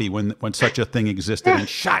copy when such a thing existed, and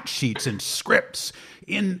shot sheets and scripts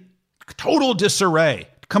in total disarray.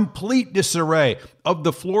 Complete disarray of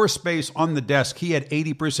the floor space on the desk. He had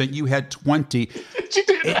 80%. You had 20.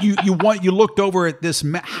 You looked over at this.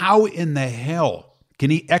 How in the hell can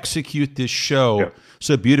he execute this show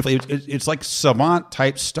so beautifully? It's like savant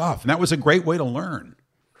type stuff, and that was a great way to learn.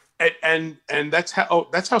 And that's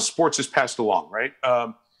how sports is passed along, right?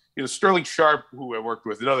 Sterling Sharp, who I worked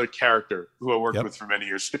with, another character who I worked with for many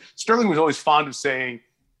years. Sterling was always fond of saying,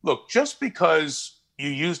 "Look, just because you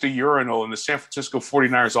used a urinal in the San Francisco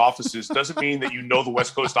 49ers offices doesn't mean that you know the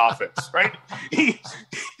West Coast offense," right? He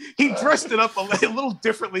dressed it up a little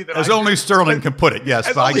differently than only Sterling can put it. Yes,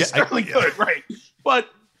 as only Sterling could, right? But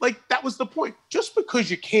that was the point. Just because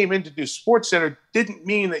you came in to do SportsCenter didn't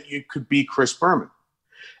mean that you could be Chris Berman.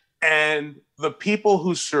 And the people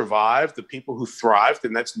who survived, the people who thrived,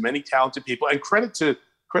 and that's many talented people. And credit to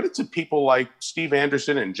people like Steve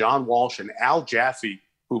Anderson and John Walsh and Al Jaffe,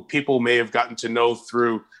 who people may have gotten to know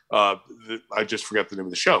through, I just forgot the name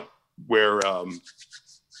of the show, where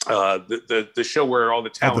the show where all the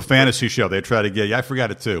talent. The fantasy show they try to get you. I forgot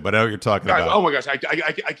it too, but I know what you're talking about. Oh my gosh, I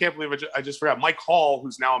can't believe I just forgot. Mike Hall,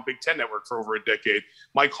 who's now on Big Ten Network for over a decade.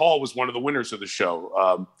 Mike Hall was one of the winners of the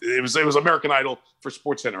show. It was American Idol for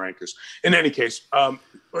SportsCenter anchors. In any case,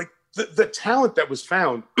 the talent that was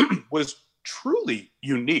found was truly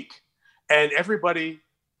unique, and everybody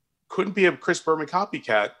couldn't be a Chris Berman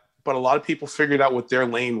copycat, but a lot of people figured out what their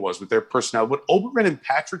lane was, what their personality. What Olbermann and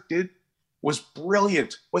Patrick did was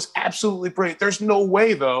brilliant, was absolutely brilliant. There's no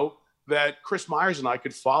way, though, that Chris Myers and I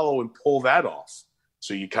could follow and pull that off.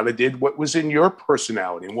 So you kind of did what was in your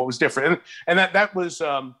personality and what was different. And that was,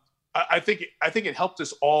 I think it helped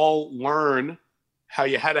us all learn how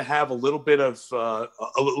you had to have a little bit of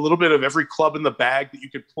every club in the bag that you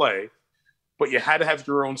could play, but you had to have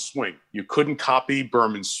your own swing. You couldn't copy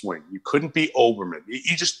Berman's swing. You couldn't be Olbermann.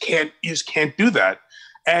 You just can't do that.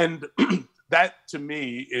 And that to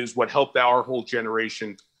me is what helped our whole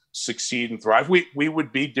generation succeed and thrive. We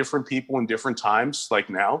would be different people in different times like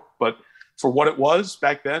now, but for what it was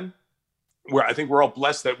back then, where I think we're all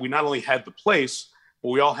blessed that we not only had the place, but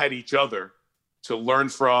we all had each other to learn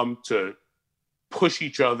from, to push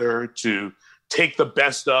each other, to take the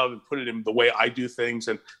best of and put it in the way I do things.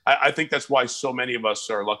 And I think that's why so many of us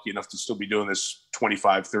are lucky enough to still be doing this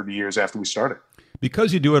 25, 30 years after we started.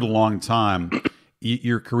 Because you do it a long time,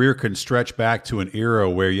 your career can stretch back to an era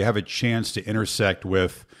where you have a chance to intersect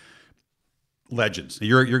with legends.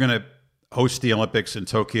 You're going to host the Olympics in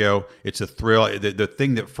Tokyo. It's a thrill. The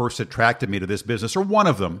thing that first attracted me to this business, or one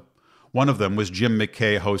of them was Jim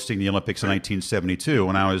McKay hosting the Olympics in 1972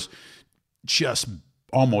 when I was just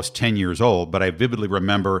almost 10 years old, but I vividly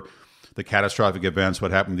remember the catastrophic events,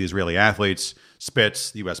 what happened to the Israeli athletes,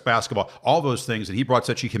 Spitz, the U.S. basketball, all those things, and he brought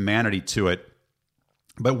such a humanity to it.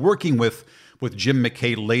 But working with Jim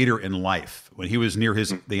McKay later in life, when he was near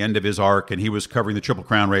the end of his arc, and he was covering the Triple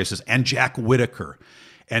Crown races, and Jack Whitaker,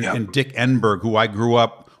 and Dick Enberg, who I grew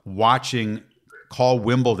up watching call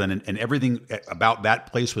Wimbledon, and everything about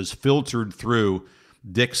that place was filtered through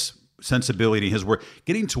Dick's sensibility, his work.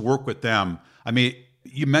 Getting to work with them, I mean,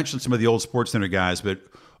 you mentioned some of the old SportsCenter guys, but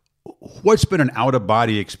what's been an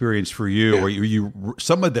out-of-body experience for you, where you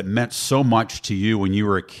someone that meant so much to you when you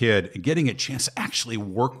were a kid, and getting a chance to actually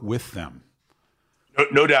work with them?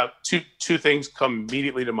 No doubt. Two things come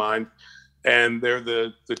immediately to mind, and they're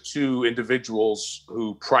the two individuals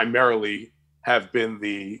who primarily have been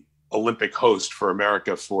the Olympic host for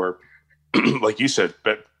America for, like you said,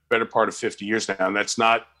 better part of 50 years now, and that's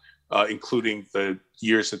not including the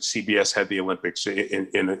years that CBS had the Olympics in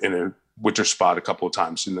a winter spot a couple of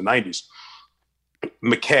times in the 90s.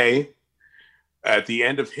 McKay, at the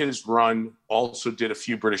end of his run, also did a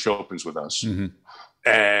few British Opens with us. Mm-hmm.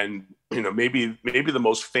 And, maybe the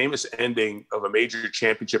most famous ending of a major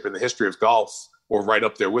championship in the history of golf, or right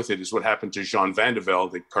up there with it, is what happened to Jean Van de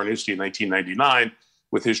Velde at Carnoustie in 1999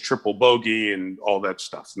 with his triple bogey and all that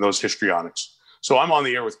stuff and those histrionics. So I'm on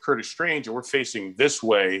the air with Curtis Strange, and we're facing this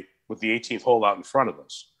way with the 18th hole out in front of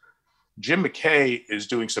us. Jim McKay is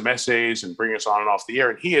doing some essays and bringing us on and off the air,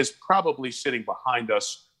 and he is probably sitting behind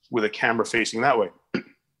us with a camera facing that way.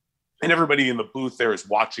 And everybody in the booth there is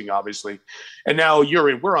watching, obviously. And now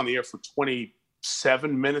we're on the air for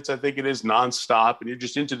 27 minutes, I think it is, nonstop, and you're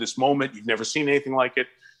just into this moment. You've never seen anything like it.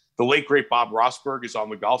 The late, great Bob Rosberg is on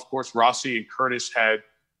the golf course. Rossi and Curtis had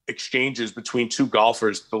exchanges between two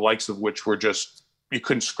golfers, the likes of which were just, you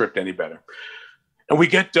couldn't script any better. And we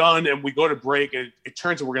get done and we go to break, and it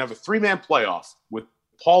turns out we're going to have a 3-man playoff with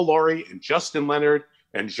Paul Lawrie and Justin Leonard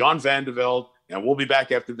and Jean Van de Velde, and we'll be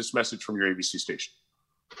back after this message from your ABC station.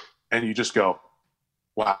 And you just go,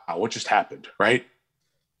 wow, what just happened, right?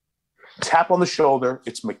 Tap on the shoulder.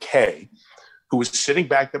 It's McKay, who was sitting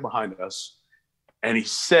back there behind us, and he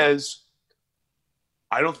says,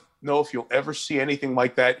 I don't know if you'll ever see anything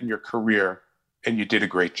like that in your career, and you did a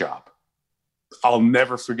great job. I'll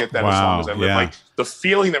never forget that as long as I live. Like, the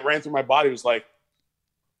feeling that ran through my body was like,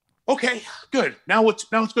 okay, good. Now let's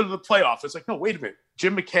go to the playoff. It's like, no, wait a minute.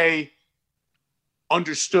 Jim McKay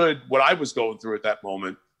understood what I was going through at that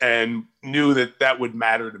moment and knew that would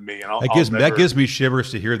matter to me. And that gives me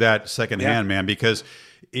shivers to hear that secondhand, man, because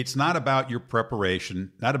it's not about your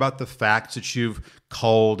preparation, not about the facts that you've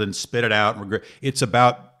culled and spit it out. It's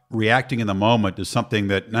about reacting in the moment to something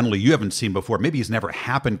that not only you haven't seen before, maybe has never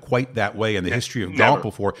happened quite that way in the history of golf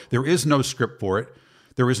before. There is no script for it.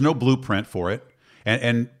 There is no blueprint for it.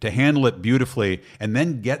 And to handle it beautifully and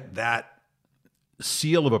then get that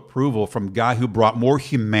seal of approval from a guy who brought more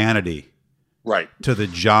humanity to the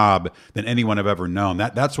job than anyone I've ever known.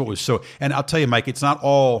 That's what was so. And I'll tell you, Mike, it's not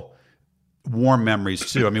all warm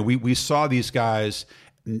memories too. I mean, we saw these guys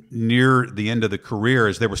near the end of the career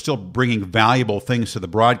as they were still bringing valuable things to the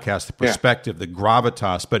broadcast, the perspective, the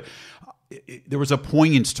gravitas. But there was a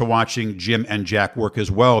poignance to watching Jim and Jack work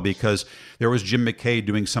as well, because there was Jim McKay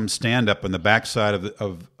doing some stand-up on the backside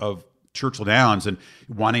of Churchill Downs and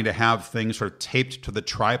wanting to have things sort of taped to the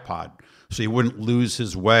tripod so he wouldn't lose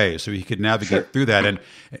his way, so he could navigate through that. And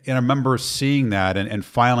I remember seeing that and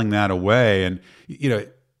filing that away. And, you know,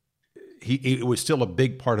 it was still a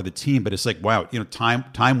big part of the team, but it's like, wow, you know,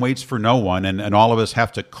 time waits for no one, and all of us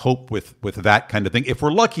have to cope with that kind of thing. If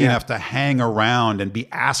we're lucky enough to hang around and be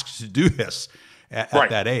asked to do this at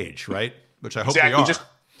that age, right? Which I hope we are.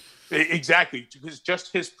 Exactly, because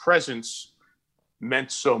just his presence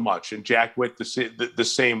meant so much, and Jack went the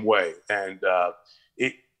same way. And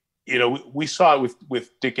we saw it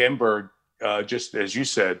with Dick Enberg, just as you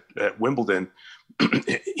said, at Wimbledon.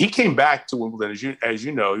 He came back to Wimbledon, as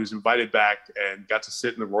you know. He was invited back and got to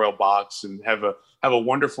sit in the royal box and have a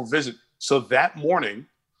wonderful visit. So that morning,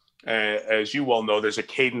 as you well know, there's a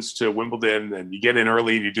cadence to Wimbledon, and you get in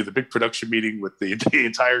early and you do the big production meeting with the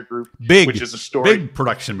entire group, which is a story. Big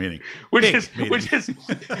production meeting, which is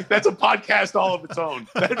that's a podcast all of its own.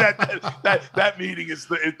 that meeting is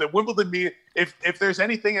the Wimbledon meeting. If there's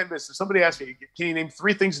anything I missed, if somebody asks me, can you name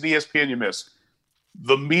 3 things at ESPN you missed?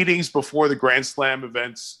 The meetings before the Grand Slam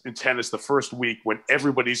events in tennis, the first week when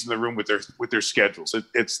everybody's in the room with their schedules,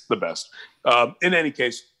 it's the best. In any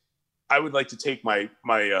case, I would like to take my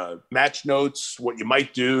match notes, what you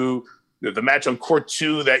might do, the match on court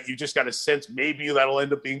 2 that you just got a sense maybe that'll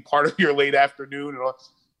end up being part of your late afternoon. And I'd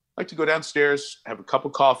like to go downstairs, have a cup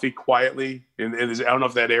of coffee quietly. And I don't know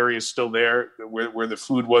if that area is still there where the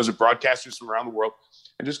food was, or broadcasters from around the world,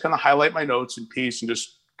 and just kind of highlight my notes in peace and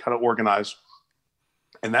just kind of organize.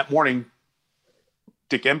 And that morning,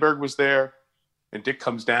 Dick Enberg was there, and Dick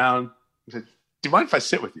comes down. He said, do you mind if I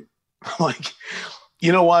sit with you? I'm like,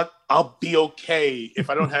 you know what? I'll be okay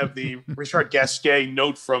if I don't have the Richard Gasquet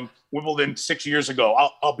note from Wimbledon 6 years ago.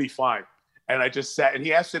 I'll be fine. And I just sat, and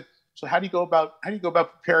he asked it, so how do you go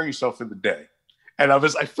about preparing yourself for the day? And I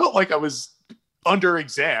felt like I was under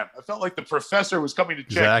exam. I felt like the professor was coming to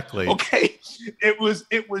check. Exactly. Okay. It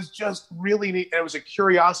was just really neat. And it was a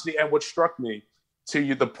curiosity. And what struck me, to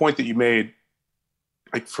you, the point that you made,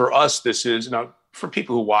 like, for us, this is, now for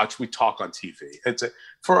people who watch, we talk on TV.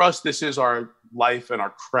 For us, this is our life and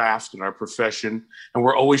our craft and our profession, and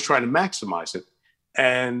we're always trying to maximize it.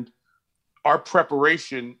 And our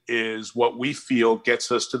preparation is what we feel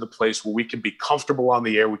gets us to the place where we can be comfortable on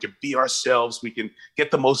the air. We can be ourselves. We can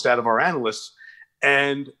get the most out of our analysts.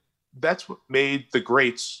 And that's what made the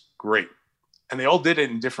greats great. And they all did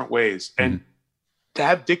it in different ways. Mm-hmm. And to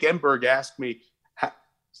have Dick Enberg ask me,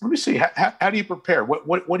 let me see, how do you prepare?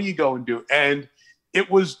 What do you go and do? And it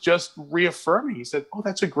was just reaffirming. He said, oh,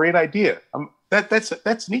 that's a great idea.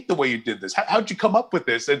 That's neat the way you did this. How'd you come up with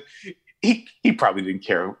this? And he probably didn't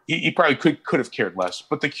care. He probably could have cared less.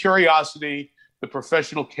 But the curiosity, the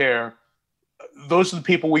professional care, those are the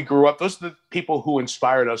people we grew up. Those are the people who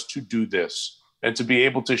inspired us to do this and to be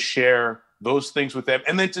able to share those things with them.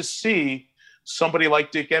 And then to see somebody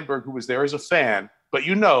like Dick Enberg, who was there as a fan, but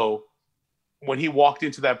when he walked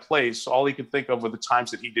into that place, all he could think of were the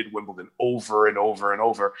times that he did Wimbledon over and over and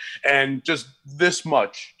over. And just this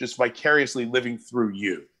much, just vicariously living through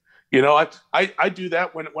you. You know, I do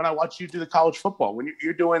that when I watch you do the college football, when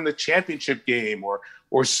you're doing the championship game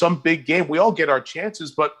or some big game. We all get our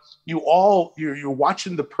chances, but you're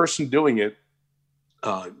watching the person doing it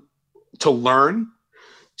to learn,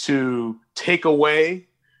 to take away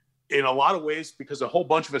in a lot of ways, because a whole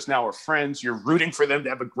bunch of us now are friends. You're rooting for them to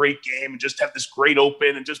have a great game and just have this great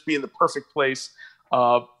open and just be in the perfect place.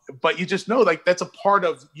 But you just know, like, that's a part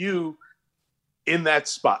of you in that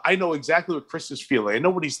spot. I know exactly what Chris is feeling. I know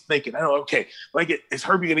what he's thinking. I know, okay, is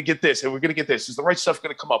Herbie going to get this? And we're going to get this. Is the right stuff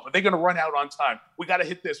going to come up? Are they going to run out on time? We got to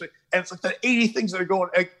hit this. And it's like the 80 things that are going.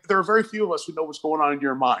 There are very few of us who know what's going on in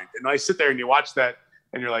your mind. And I sit there and you watch that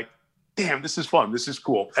and you're like, damn, this is fun. This is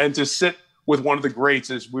cool. And to sit with one of the greats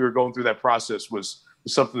as we were going through that process was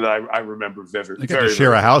something that I remember vividly. I got to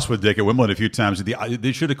share a house with Dick at Wimbledon a few times.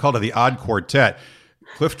 They should have called it the Odd Quartet.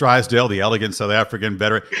 Cliff Drysdale, the elegant South African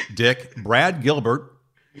veteran. Dick, Brad Gilbert.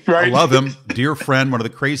 Right. I love him. Dear friend, one of the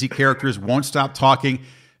crazy characters, won't stop talking.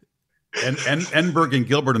 And Enberg and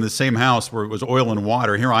Gilbert in the same house where it was oil and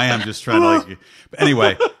water. Here I am just trying to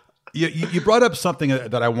anyway, you brought up something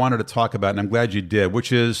that I wanted to talk about, and I'm glad you did,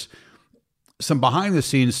 which is some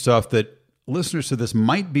behind-the-scenes stuff that listeners to this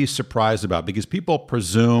might be surprised about, because people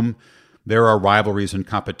presume there are rivalries and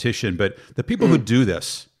competition, but the people who do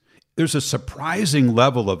this, there's a surprising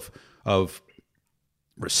level of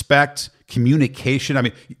respect, communication. I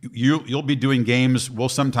mean, you'll be doing games. We'll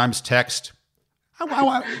sometimes text. We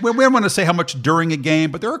don't want to say how much during a game,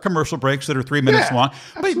 but there are commercial breaks that are 3 minutes long.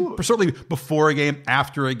 But certainly before a game,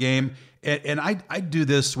 after a game, and I do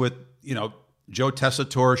this with Joe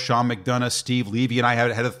Tessitore, Sean McDonough, Steve Levy, and I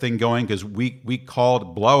had a thing going because we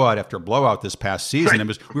called blowout after blowout this past season.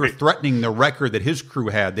 Right. We were threatening the record that his crew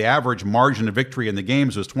had. The average margin of victory in the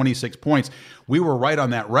games was 26 points. We were right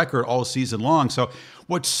on that record all season long. So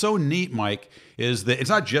what's so neat, Mike, is that it's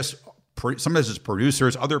not just sometimes it's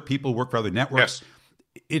producers, other people who work for other networks.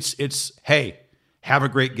 Yes. It's hey, have a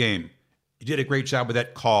great game. You did a great job with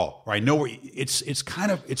that call. Or I know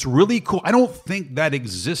it's really cool. I don't think that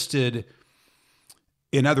existed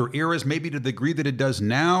in other eras, maybe to the degree that it does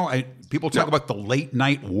now. People talk about the late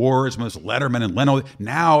night wars, when it was Letterman and Leno.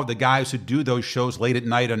 Now the guys who do those shows late at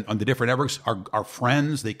night on the different networks are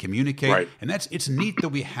friends. They communicate, right. And it's neat that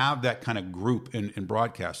we have that kind of group in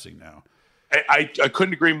broadcasting now. I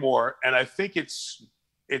couldn't agree more, and I think it's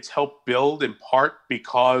helped build in part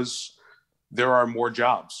because there are more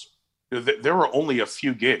jobs. There were only a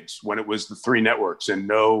few gigs when it was the three networks and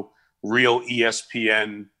no real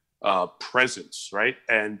ESPN presence, right?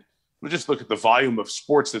 And we'll just look at the volume of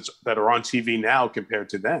sports that are on TV now compared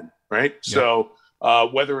to then, right? Yeah. So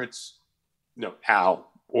whether it's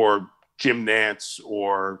Al or Jim Nantz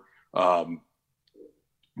or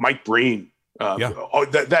Mike Breen,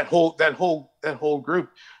 that whole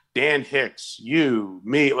group, Dan Hicks, you,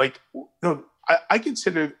 me, I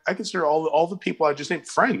consider all the people I just named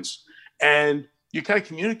friends, and you kind of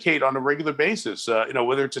communicate on a regular basis,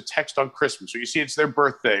 whether it's a text on Christmas or you see it's their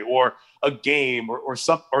birthday or a game or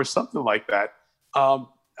something like that.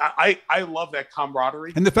 I love that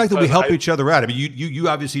camaraderie. And the fact that we help each other out. I mean, you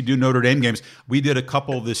obviously do Notre Dame games. We did a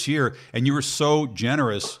couple this year, and you were so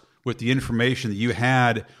generous with the information that you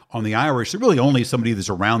had on the Irish. Really only somebody that's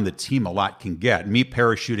around the team a lot can get. Me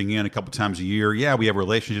parachuting in a couple times a year, yeah, we have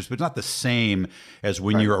relationships, but it's not the same as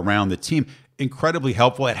when you're around the team. Incredibly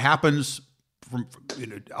helpful. It happens from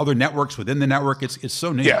other networks within the network. It's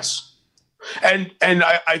so neat. Yes, and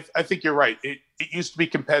I think you're right. It used to be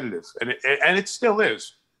competitive, and it still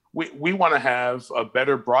is. We want to have a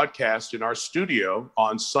better broadcast in our studio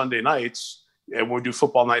on Sunday nights, and when we do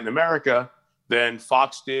Football Night in America, than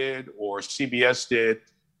Fox did or CBS did.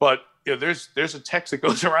 But there's a text that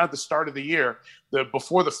goes around at the start of the year.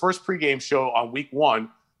 Before the first pregame show on week one,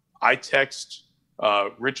 I text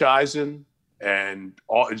Rich Eisen and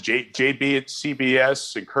JB at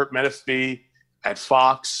CBS and Kurt Menefee at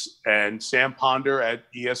Fox and Sam Ponder at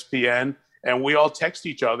ESPN. And we all text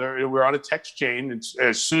each other, and we're on a text chain.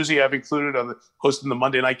 And Susie, I've included on hosting the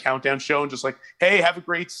Monday Night Countdown show, and just like, hey, have a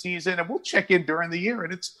great season, and we'll check in during the year.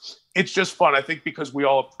 And it's just fun, I think, because we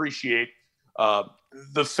all appreciate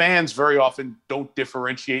the fans. Very often don't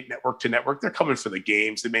differentiate network to network. They're coming for the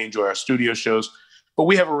games. They may enjoy our studio shows, but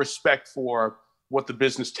we have a respect for what the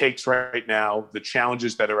business takes right now, the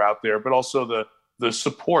challenges that are out there, but also the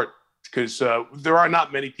support, because there are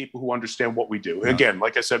not many people who understand what we do. Again,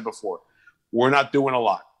 like I said before, we're not doing a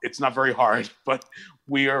lot. It's not very hard, but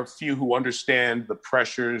we are a few who understand the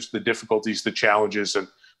pressures, the difficulties, the challenges, and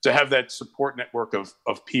to have that support network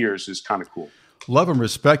of peers is kind of cool. Love and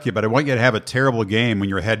respect you, but I want you to have a terrible game when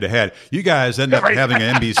you're head-to-head. You guys end up having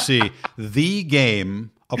an NBC, the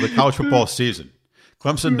game of the college football season.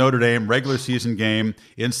 Clemson, Notre Dame, regular season game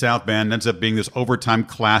in South Bend ends up being this overtime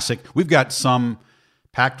classic. We've got some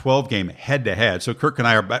Pac-12 game head-to-head. So Kirk and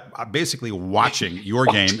I are basically watching your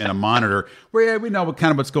game in a monitor where we know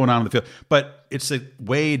what's going on in the field. But it's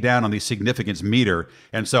way down on the significance meter.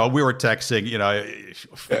 And so we were texting,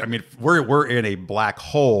 I mean, we're in a black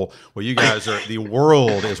hole where you guys are, the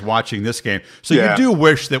world is watching this game. So you do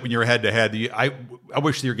wish that when you're head-to-head, I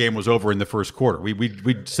wish that your game was over in the first quarter.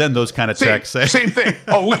 We'd send those kind of texts. Same thing.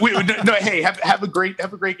 Oh, no, hey, have a great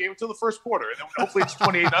game until the first quarter. And then hopefully it's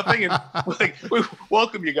 28-0 and we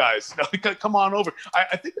welcome you guys. Come on over.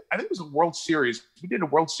 I think it was a World Series. We did a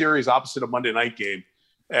World Series opposite a Monday night game.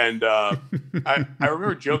 And I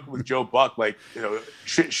remember joking with Joe Buck,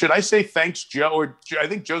 should I say thanks, Joe? Or I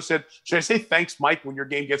think Joe said, should I say thanks, Mike, when your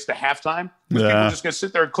game gets to halftime? People are just going to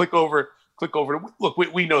sit there and click over. Look,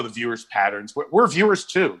 we know the viewers' patterns. We're viewers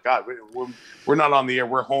too. God, we're not on the air.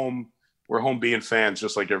 We're home. We're home being fans,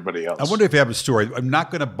 just like everybody else. I wonder if you have a story. I'm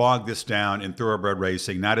not going to bog this down in thoroughbred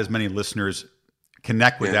racing. Not as many listeners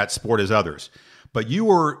connect with that sport as others. But you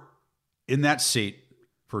were in that seat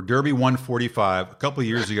for Derby 145 a couple of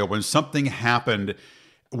years ago when something happened,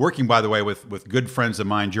 working, by the way, with good friends of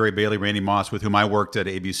mine, Jerry Bailey, Randy Moss, with whom I worked at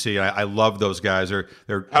ABC. I love those guys.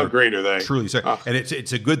 How great are they? Truly. And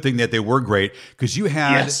it's a good thing that they were great because you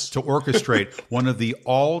had to orchestrate one of the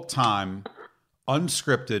all-time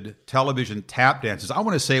unscripted television tap dances. I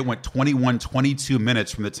want to say it went 21, 22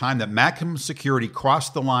 minutes from the time that maximum security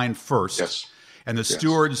crossed the line first. Yes. And the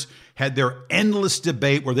stewards had their endless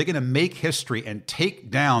debate. Were they going to make history and take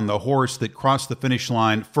down the horse that crossed the finish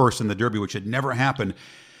line first in the Derby, which had never happened?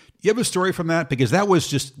 You have a story from that? Because that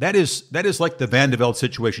is like the Van de Velde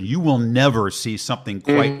situation. You will never see something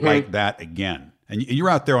quite like that again. And you're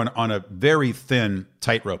out there on a very thin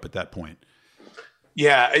tightrope at that point.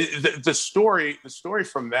 Yeah, the story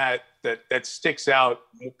from that sticks out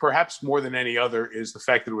perhaps more than any other is the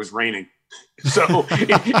fact that it was raining. So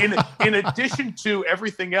in addition to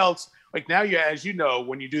everything else, like now as you know,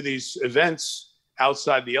 when you do these events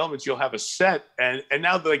outside the elements, you'll have a set and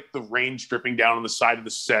now the rain's dripping down on the side of the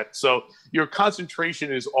set. So your concentration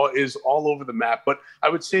is all over the map. But I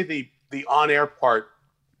would say the on-air part,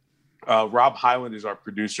 Rob Hyland is our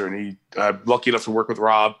producer, and I'm lucky enough to work with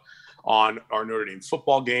Rob on our Notre Dame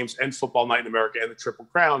football games and Football Night in America and the Triple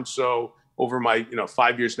Crown. So over my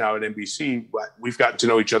 5 years now at NBC, we've gotten to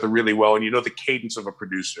know each other really well, and the cadence of a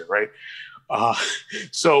producer, right?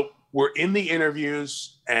 So we're in the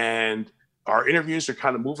interviews, and our interviews are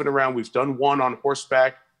kind of moving around. We've done one on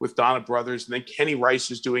horseback with Donna Brothers, and then Kenny Rice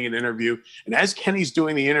is doing an interview. And as Kenny's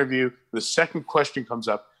doing the interview, the second question comes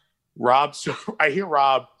up. Rob, so I hear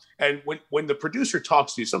Rob, and when the producer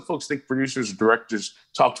talks to you, some folks think producers or directors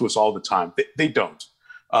talk to us all the time. They don't.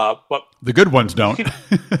 But the good ones don't.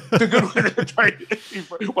 The good ones,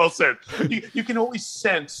 right? Well said. You can always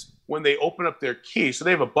sense when they open up their key. So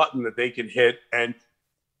they have a button that they can hit, and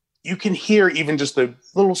you can hear even just a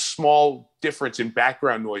little small difference in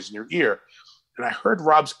background noise in your ear. And I heard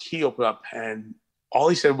Rob's key open up, and all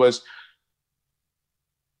he said was,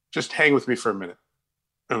 "Just hang with me for a minute."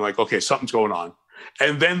 And I'm like, okay, something's going on.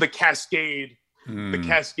 And then the cascade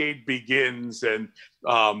begins, and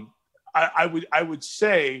I would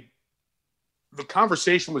say the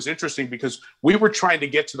conversation was interesting because we were trying to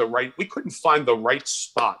get to we couldn't find the right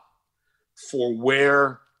spot for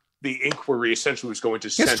where the inquiry essentially was going to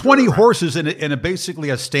center. It's 20 horses in a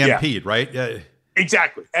basically a stampede, right?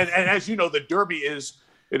 Exactly. And as you know, the Derby is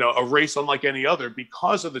a race unlike any other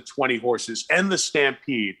because of the 20 horses and the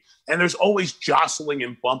stampede. And there's always jostling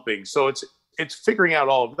and bumping. So it's figuring out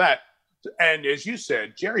all of that. And as you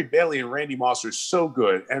said, Jerry Bailey and Randy Moss are so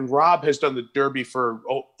good. And Rob has done the Derby for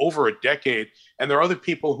over a decade. And there are other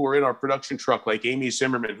people who are in our production truck, like Amy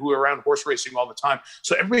Zimmerman, who are around horse racing all the time.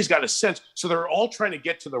 So everybody's got a sense. So they're all trying to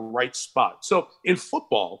get to the right spot. So in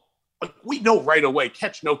football, we know right away,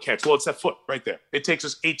 catch, no catch. Well, it's that foot right there. It takes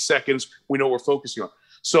us 8 seconds. We know we're focusing on.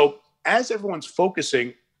 So as everyone's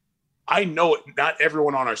focusing, I know not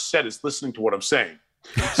everyone on our set is listening to what I'm saying.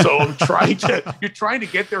 So you're trying to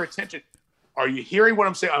get their attention. Are you hearing what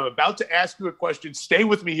I'm saying? I'm about to ask you a question. Stay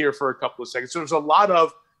with me here for a couple of seconds. So there's a lot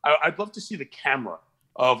of, I'd love to see the camera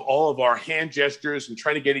of all of our hand gestures and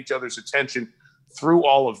trying to get each other's attention through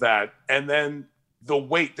all of that. And then the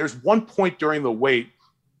wait, there's one point during the wait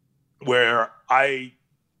where I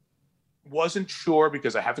wasn't sure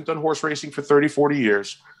because I haven't done horse racing for 30, 40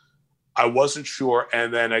 years. I wasn't sure.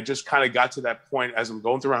 And then I just kind of got to that point as I'm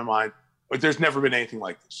going through my mind, but there's never been anything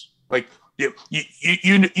like this. Like you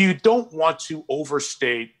don't want to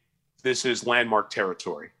overstate this is landmark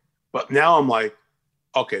territory. But now I'm like,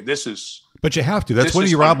 okay, this is But you have to. That's This one of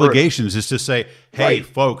is your unheard of. obligations is to say, hey, Right.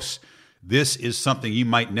 folks, this is something you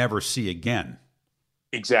might never see again.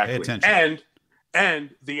 Exactly. Pay attention. And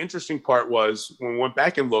the interesting part was when we went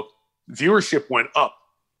back and looked, viewership went up.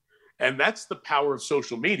 And that's the power of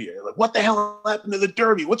social media. Like, what the hell happened to the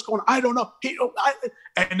Derby? What's going on? I don't know.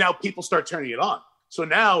 And now people start turning it on. So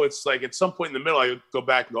now it's like at some point in the middle, I go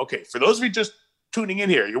back and go, okay, for those of you just tuning in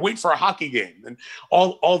here, you're waiting for a hockey game and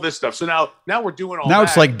all this stuff. So now we're doing all Now that.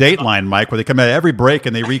 it's like Dateline, Mike, where they come at every break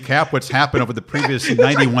and they recap what's happened over the previous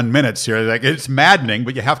 91 minutes here. Like, it's maddening,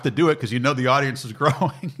 but you have to do it because you know the audience is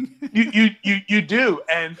growing. You do.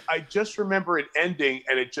 And I just remember it ending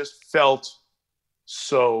and it just felt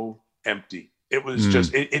so empty. It was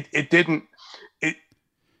just, it didn't.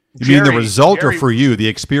 You mean the result or for you, the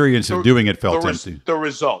experience of doing it felt empty? The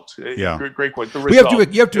result. Yeah. Great point. The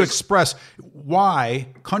result. You have to express why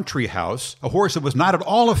Country House, a horse that was not at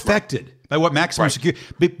all affected by what Maximum Security,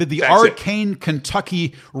 but the That's arcane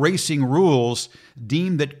Kentucky racing rules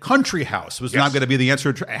deemed that Country House was not going to be the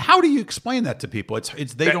answer. How do you explain that to people? That's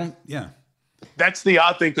the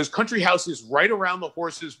odd thing, because Country House is right around the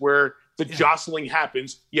horses where the jostling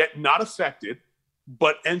happens, yet not affected,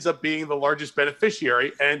 but ends up being the largest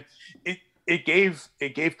beneficiary. And it gave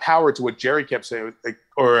power to what Jerry kept saying,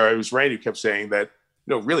 or it was Randy who kept saying that,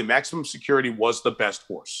 really Maximum Security was the best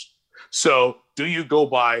horse. So do you go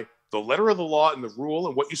by the letter of the law and the rule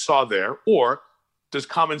and what you saw there, or does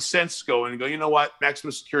common sense go in and go, you know what,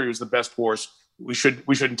 Maximum Security was the best horse. We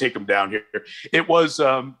shouldn't take him down here. It was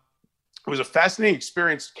a fascinating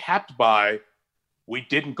experience, capped by, we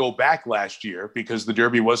didn't go back last year because the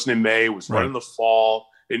Derby wasn't in May. It was run in the fall,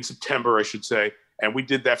 in September, I should say. And we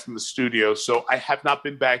did that from the studio. So I have not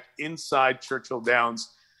been back inside Churchill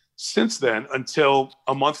Downs since then until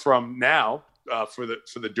a month from now for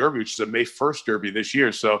the Derby, which is a May 1st Derby this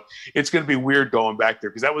year. So it's going to be weird going back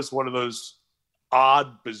there, because that was one of those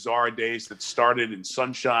odd, bizarre days that started in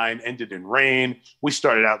sunshine, ended in rain. We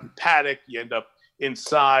started out in paddock. You end up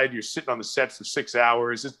inside. You're sitting on the set for 6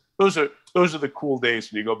 hours. Those are the cool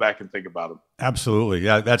days when you go back and think about them. Absolutely.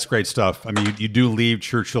 Yeah, that's great stuff. I mean, you do leave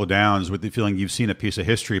Churchill Downs with the feeling you've seen a piece of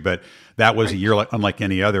history, but that was a year unlike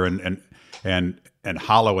any other, and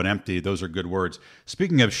hollow and empty. Those are good words.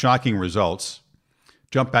 Speaking of shocking results,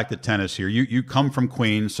 jump back to tennis here. You come from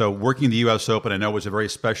Queens, so working the U.S. Open I know was a very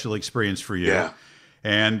special experience for you. Yeah.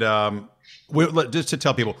 And just to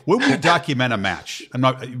tell people, when we document a match,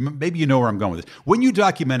 maybe you know where I'm going with this. When you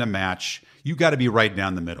document a match, you got to be right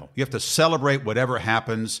down the middle. You have to celebrate whatever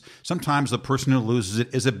happens. Sometimes the person who loses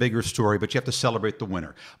it is a bigger story, but you have to celebrate the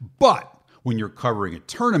winner. But when you're covering a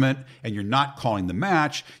tournament and you're not calling the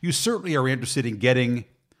match, you certainly are interested in getting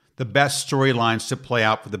the best storylines to play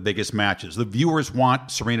out for the biggest matches. The viewers want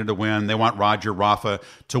Serena to win. They want Roger Rafa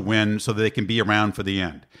to win so that they can be around for the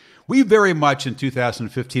end. We very much in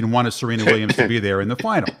 2015 wanted Serena Williams to be there in the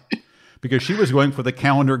final, because she was going for the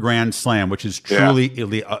calendar Grand Slam, which is truly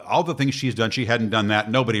elite. All the things she's done, she hadn't done that.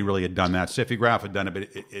 Nobody really had done that. Steffi Graf had done it, but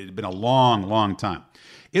it had been a long, long time.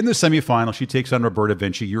 In the semifinal, she takes on Roberta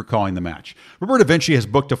Vinci. You're calling the match. Roberta Vinci has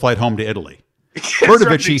booked a flight home to Italy. Roberta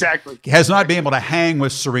Vinci has not been able to hang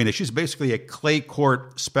with Serena. She's basically a clay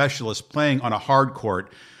court specialist playing on a hard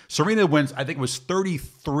court. Serena wins, I think it was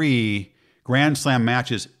 33 Grand Slam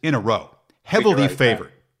matches in a row, heavily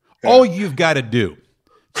favored. Yeah. All you've got to do,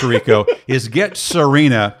 Tarico, is get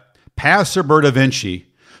Serena past Roberta Vinci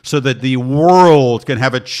so that the world can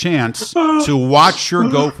have a chance to watch her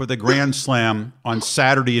go for the Grand Slam on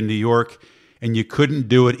Saturday in New York. And you couldn't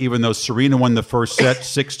do it, even though Serena won the first set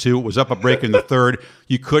 6-2. It was up a break in the third.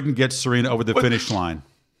 You couldn't get Serena over the finish line.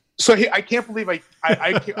 So I can't believe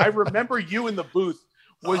I remember you in the booth.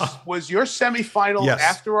 Was your semifinal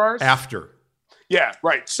after ours? After. Yeah,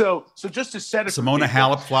 right. So just to set it, Simona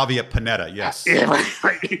Halep, Flavia Pannetta, yes. Yeah,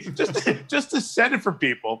 right. Just to set it for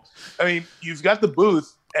people. I mean, you've got the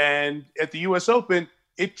booth, and at the U.S. Open,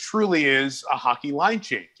 it truly is a hockey line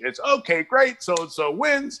change. It's okay, great. So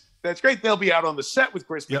wins. That's great. They'll be out on the set with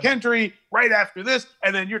Chris McKendry right after this,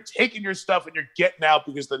 and then you're taking your stuff and you're getting out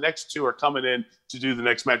because the next two are coming in to do the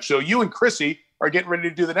next match. So you and Chrissy are getting ready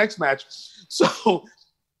to do the next match. So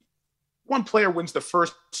one player wins the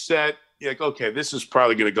first set. You're like, okay, this is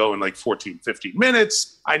probably going to go in like 14, 15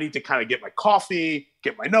 minutes. I need to kind of get my coffee,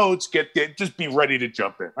 get my notes, just be ready to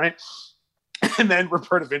jump in, right? And then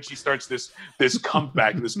Roberta Vinci starts this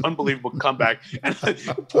comeback, this unbelievable comeback. And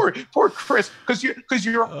poor Chris, because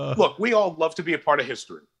you're look, we all love to be a part of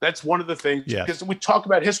history. That's one of the things, because we talk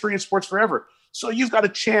about history in sports forever. So you've got a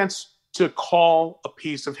chance to call a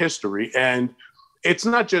piece of history. And it's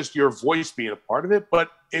not just your voice being a part of it,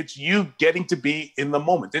 but it's you getting to be in the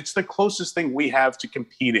moment. It's the closest thing we have to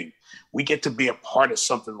competing. We get to be a part of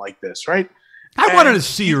something like this, right? I wanted to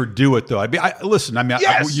see her do it, though. Listen.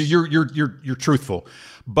 Yes. You're truthful,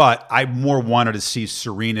 but I more wanted to see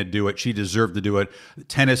Serena do it. She deserved to do it.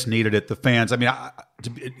 Tennis needed it. The fans.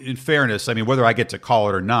 In fairness, whether I get to call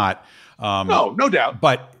it or not. No doubt.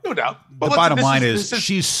 But no doubt. The bottom line is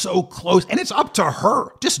she's so close, and it's up to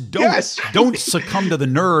her. Just don't succumb to the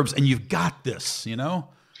nerves, and you've got this.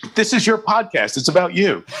 This is your podcast. It's about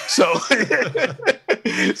you. So,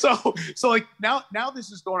 so like now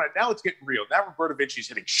this is going on. Now it's getting real. Now Roberta Vinci's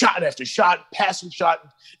hitting shot after shot, passing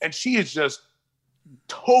shot, and she is just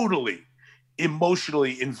totally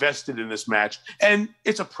emotionally invested in this match. And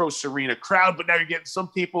it's a pro Serena crowd, but now you're getting some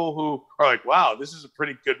people who are like, wow, this is a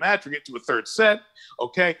pretty good match. We're getting to a third set.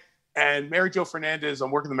 Okay. And Mary Jo Fernandez,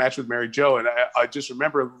 I'm working the match with Mary Jo, and I just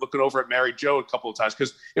remember looking over at Mary Jo a couple of times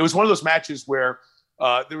because it was one of those matches where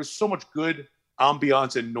there was so much good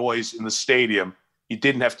ambiance and noise in the stadium. You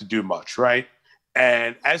didn't have to do much, right?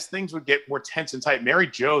 And as things would get more tense and tight, Mary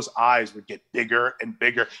Jo's eyes would get bigger and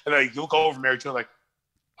bigger. And then you look over Mary Jo like,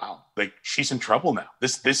 wow, like she's in trouble now.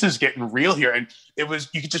 This is getting real here. And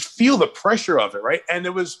you could just feel the pressure of it, right? And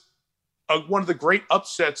it was one of the great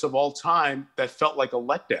upsets of all time that felt like a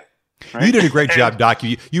letdown. Right? You did a great job, Doc.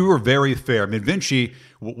 You were very fair. Vinci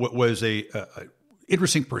was a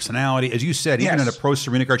interesting personality. As you said, even in a pro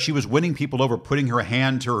Serena card, she was winning people over, putting her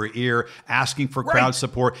hand to her ear, asking for crowd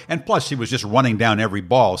support. And plus, she was just running down every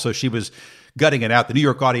ball. So she was gutting it out. The New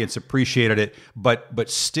York audience appreciated it. But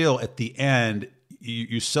still, at the end,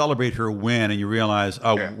 you celebrate her win and you realize,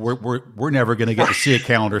 we're never going to get to see a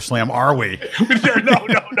calendar slam, are we?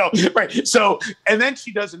 No. Right. So, and then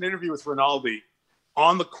she does an interview with Rinaldi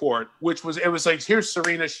on the court, it was like, here's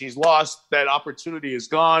Serena. She's lost. That opportunity is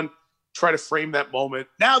gone. Try to frame that moment.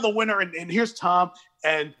 Now the winner, and here's Tom.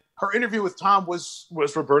 And her interview with Tom was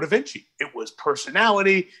Roberta Vinci. It was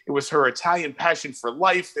personality. It was her Italian passion for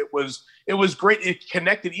life. It was great. It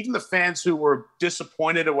connected. Even the fans who were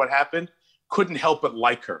disappointed at what happened couldn't help but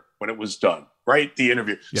like her when it was done, right? The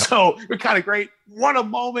interview. Yep. So it was kind of great. What a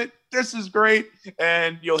moment. This is great.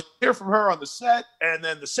 And you'll hear from her on the set. And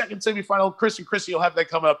then the second semifinal, Chris and Chrissy, you'll have that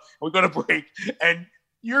come up. We're going to break. And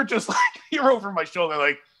you're just like, you're over my shoulder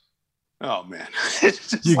like, oh, man.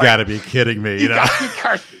 You got to be kidding me.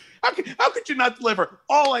 How could you not deliver?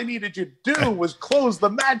 All I needed you to do was close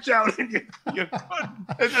the match out, and you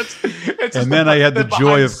couldn't. And then I had the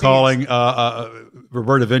joy of calling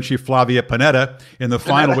Roberta Vinci, Flavia Pannetta in the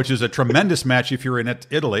final, which is a tremendous match if you're in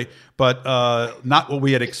Italy, but not what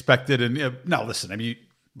we had expected. And no, listen,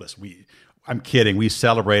 I'm kidding. We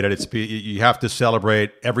celebrated. You have to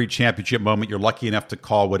celebrate every championship moment you're lucky enough to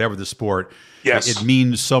call, whatever the sport. Yes. It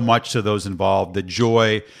means so much to those involved. The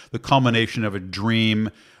joy, the culmination of a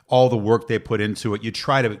dream, all the work they put into it. You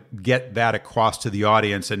try to get that across to the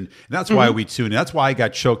audience, and that's why we tune in. That's why I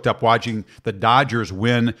got choked up watching the Dodgers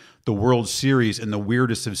win the World Series in the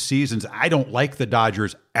weirdest of seasons. I don't like the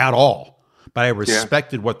Dodgers at all, but I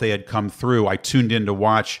respected what they had come through. I tuned in to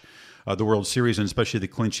watch the World Series, and especially the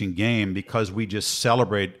clinching game, because we just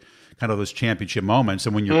celebrate kind of those championship moments.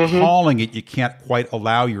 And when you're calling it, you can't quite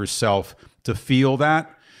allow yourself to feel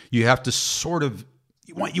that. You have to sort of,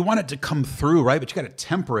 you want it to come through, right? But you got to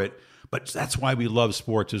temper it. But that's why we love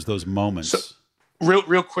sports, is those moments. So,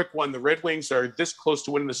 real quick one. The Red Wings are this close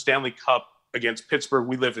to winning the Stanley Cup against Pittsburgh.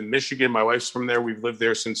 We live in Michigan. My wife's from there. We've lived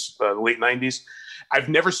there since the late 90s. I've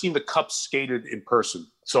never seen the Cup skated in person.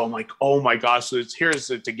 So I'm like, oh my gosh. So here's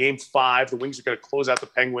to game 5. The Wings are going to close out the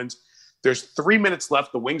Penguins. There's 3 minutes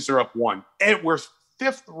left. The Wings are up 1. And we're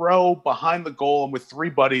 5th row behind the goal. I'm with 3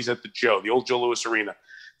 buddies at the old Joe Louis Arena.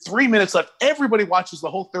 3 minutes left. Everybody watches the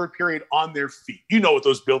whole third period on their feet. You know what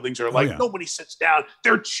those buildings are like. Nobody sits down.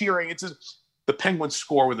 They're cheering. The Penguins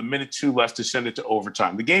score with 1:02 left to send it to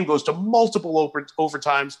overtime. The game goes to multiple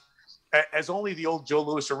overtimes, as only the old Joe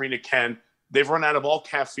Louis Arena can. They've run out of all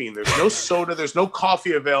caffeine. There's no soda. There's no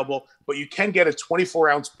coffee available, but you can get a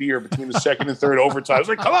 24-ounce beer between the second and third overtime. It's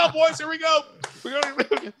like, come on, boys, here we go.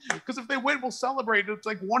 Because if they win, we'll celebrate. It's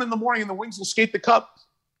like 1 a.m, and the Wings will skate the Cup.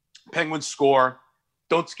 Penguins score.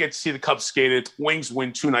 Don't get to see the Cup skated. Wings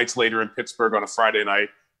win 2 nights later in Pittsburgh on a Friday night,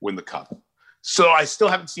 win the Cup. So I still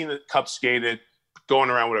haven't seen the Cup skated, going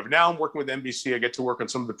around, whatever. Now I'm working with NBC. I get to work on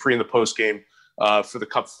some of the pre and the post game for the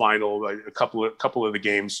Cup final, a couple of the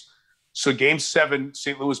games. So game 7,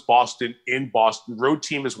 St. Louis, Boston, in Boston. Road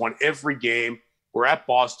team has won every game. We're at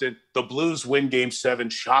Boston. The Blues win game 7.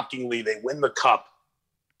 Shockingly, they win the Cup.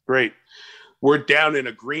 Great. We're down in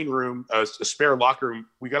a green room, a spare locker room.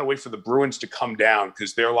 We got to wait for the Bruins to come down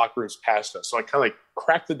because their locker room's past us. So I kind of like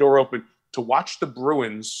cracked the door open to watch the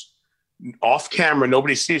Bruins off camera.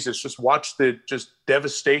 Nobody sees this. Just watch the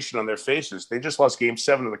devastation on their faces. They just lost Game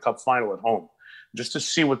 7 of the Cup final at home. Just to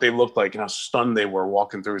see what they looked like and how stunned they were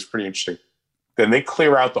walking through was pretty interesting. Then they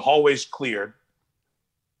clear out. The hallway's cleared.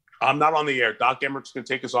 I'm not on the air. Doc Emmerich's going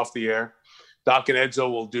to take us off the air. Doc and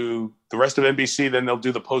Edzo will do the rest of NBC. Then they'll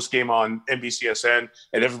do the post game on NBCSN,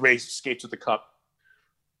 and everybody skates with the cup.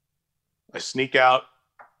 I sneak out.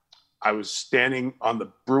 I was standing on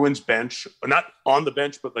the Bruins bench, not on the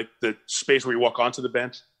bench, but like the space where you walk onto the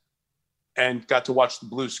bench, and got to watch the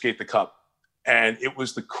Blues skate the cup. And it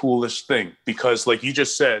was the coolest thing because, like you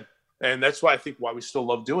just said, and that's why I think why we still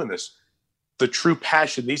love doing this. The true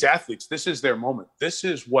passion, these athletes, this is their moment. This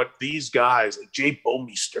is what these guys, like Jay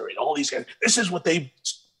Bomeister and all these guys, this is what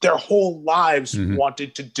their whole lives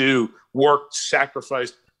wanted to do, worked,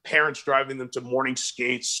 sacrificed, parents driving them to morning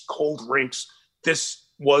skates, cold rinks. This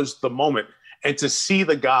was the moment. And to see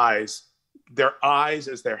the guys, their eyes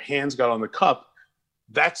as their hands got on the cup,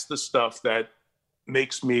 that's the stuff that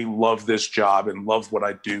makes me love this job and love what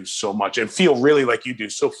I do so much and feel really like you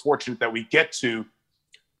do. So fortunate that we get to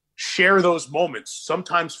share those moments,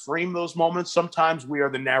 sometimes frame those moments. Sometimes we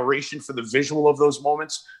are the narration for the visual of those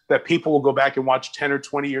moments that people will go back and watch 10 or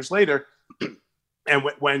 20 years later. And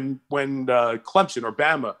when Clemson or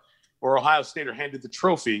Bama or Ohio State are handed the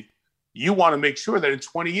trophy, you want to make sure that in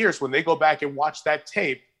 20 years, when they go back and watch that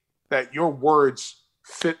tape, that your words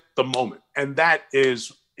fit the moment. And that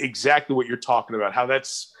is exactly what you're talking about, how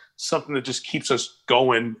that's something that just keeps us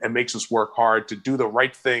going and makes us work hard to do the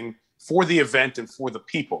right thing for the event and for the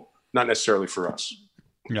people, not necessarily for us.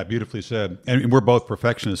 Yeah, beautifully said. And we're both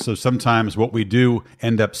perfectionists, so sometimes what we do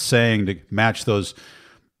end up saying to match those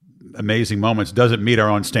amazing moments doesn't meet our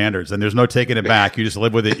own standards, and there's no taking it back. You just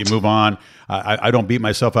live with it. You move on. I don't beat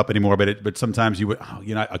myself up anymore, but sometimes you would,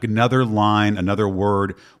 another line, another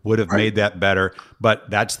word would have made that better. But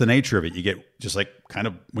that's the nature of it. You get just like kind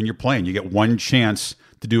of when you're playing, you get one chance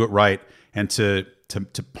to do it right and to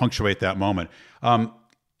punctuate that moment.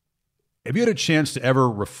 Have you had a chance to ever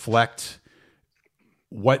reflect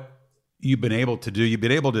what you've been able to do? You've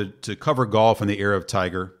been able to cover golf in the era of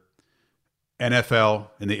Tiger, NFL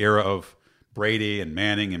in the era of Brady and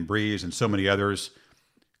Manning and Breeze and so many others,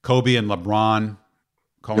 Kobe and LeBron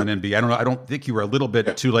calling NBA. I don't think you were a little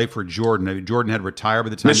bit too late for Jordan. I mean, Jordan had retired by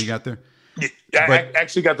the time you got there. I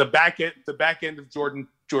actually got the back end of Jordan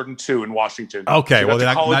 2 in Washington. Okay, well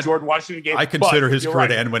then Jordan Washington game. I consider his career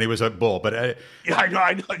to end when he was a Bull, but I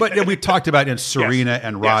know. But we talked about Serena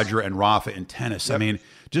and Roger and Rafa in tennis. Yep. I mean,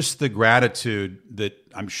 just the gratitude that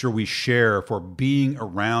I'm sure we share for being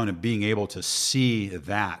around and being able to see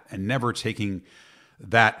that and never taking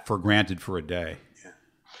that for granted for a day.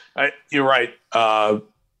 Yeah. You're right.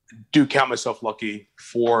 Do count myself lucky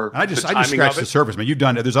for I just scratched the surface, man. You've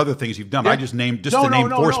done there's other things you've done. Yeah. I just named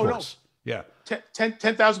four sports. Yeah.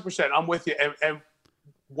 10,000%. I'm with you. And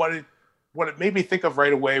what it made me think of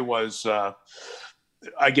right away was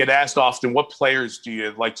I get asked often, what players do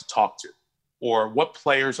you like to talk to? Or what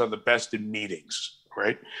players are the best in meetings,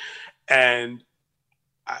 right? And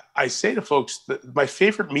I say to folks that my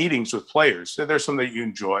favorite meetings with players, there's some that you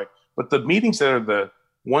enjoy, but the meetings that are the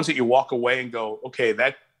ones that you walk away and go, okay,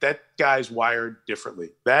 that guy's wired differently.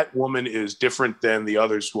 That woman is different than the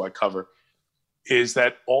others who I cover, is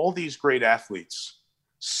that all these great athletes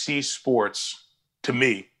see sports, to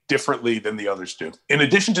me, differently than the others do. In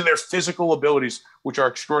addition to their physical abilities, which are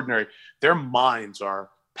extraordinary, their minds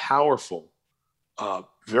are powerful,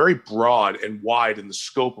 very broad and wide in the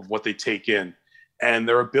scope of what they take in, and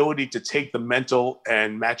their ability to take the mental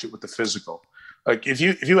and match it with the physical. Like if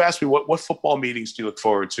you ask me what football meetings do you look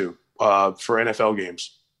forward to for NFL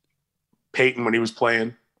games? Peyton when he was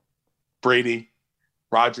playing, Brady,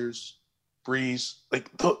 Rodgers, Breeze, like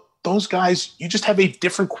those guys, you just have a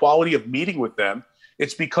different quality of meeting with them.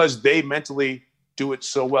 It's because they mentally do it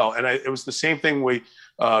so well. And it was the same thing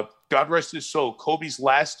God rest his soul, Kobe's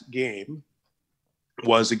last game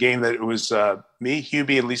was a game that it was me,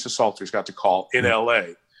 Hubie, and Lisa Salters got to call in LA.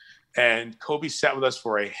 And Kobe sat with us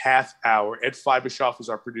for a half hour. Ed Fibershoff was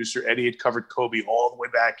our producer. Eddie had covered Kobe all the way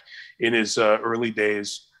back in his early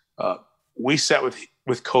days. We sat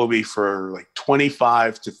with Kobe for like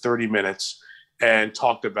 25 to 30 minutes and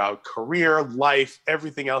talked about career, life,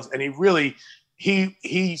 everything else. And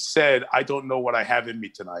he said, I don't know what I have in me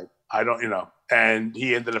tonight. I don't, and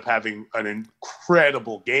he ended up having an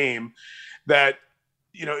incredible game that,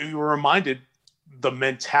 you were reminded the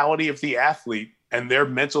mentality of the athlete and their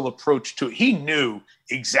mental approach to it. He knew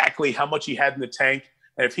exactly how much he had in the tank,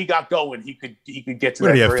 And if he got going, he could get to what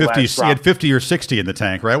that did he have, very 50? last drop. He had 50 or 60 in the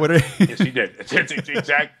tank, right? What did he? Yes, he did.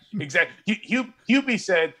 Exactly. Hubie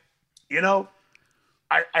said,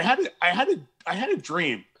 I had a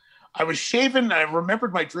dream. I was shaving and I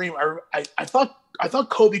remembered my dream. I thought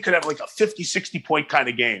Kobe could have like a 50, 60 point kind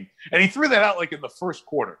of game. And he threw that out like in the first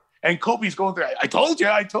quarter. And Kobe's going through, I told you.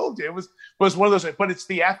 It was one of those, but it's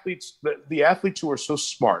the athletes who are so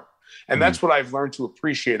smart. And that's what I've learned to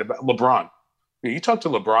appreciate about LeBron. You talk to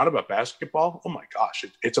LeBron about basketball, oh my gosh,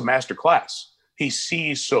 it's a master class. He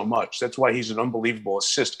sees so much. That's why he's an unbelievable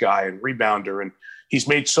assist guy and rebounder. And he's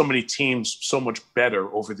made so many teams so much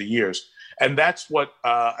better over the years. And that's what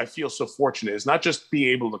I feel so fortunate is not just being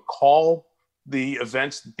able to call the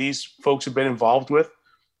events that these folks have been involved with,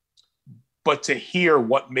 but to hear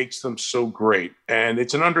what makes them so great. And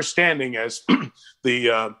it's an understanding as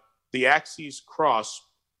the axes cross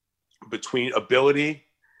between ability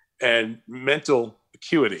and mental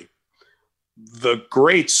acuity. The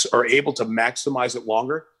greats are able to maximize it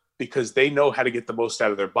longer because they know how to get the most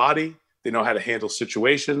out of their body. They know how to handle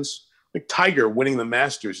situations. Like Tiger winning the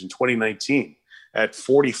Masters in 2019 at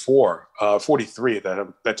 43 at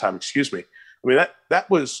that time, excuse me. I mean, that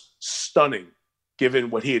was stunning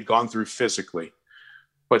given what he had gone through physically.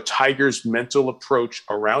 But Tiger's mental approach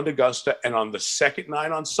around Augusta and on the second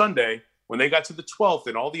nine on Sunday, when they got to the 12th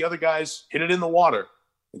and all the other guys hit it in the water,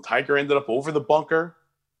 and Tiger ended up over the bunker,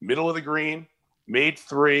 middle of the green, made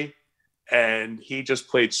three, and he just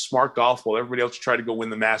played smart golf while everybody else tried to go win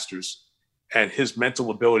the Masters. And his mental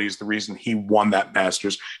ability is the reason he won that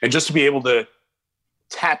Masters. And just to be able to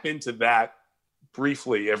tap into that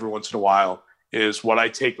briefly every once in a while is what I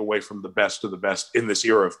take away from the best of the best in this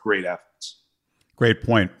era of great athletes. Great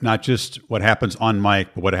point. Not just what happens on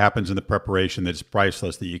mic, but what happens in the preparation that's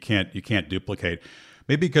priceless, that you can't duplicate.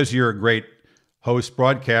 Maybe because you're a great host,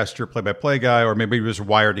 broadcaster, play-by-play guy, or maybe you're just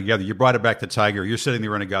wired together. You brought it back to Tiger. You're sitting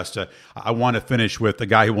there in Augusta. I want to finish with a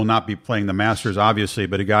guy who will not be playing the Masters, obviously,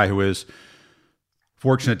 but a guy who is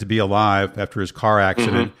fortunate to be alive after his car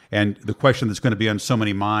accident. Mm-hmm. And the question that's going to be on so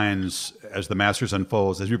many minds as the Masters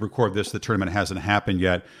unfolds, as we record this, the tournament hasn't happened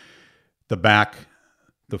yet. The back,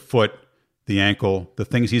 the foot, the ankle, the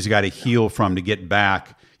things he's got to heal from to get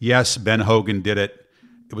back. Yes, Ben Hogan did it.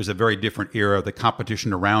 It was a very different era. The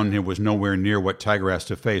competition around him was nowhere near what Tiger has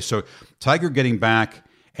to face. So Tiger getting back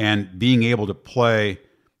and being able to play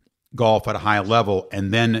golf at a high level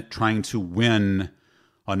and then trying to win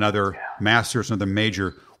another Masters, another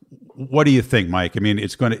major. What do you think, Mike? I mean,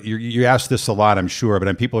 it's going to. You ask this a lot, I'm sure,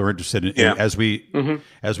 but people are interested in as we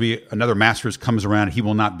another Masters comes around. He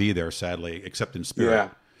will not be there, sadly, except in spirit.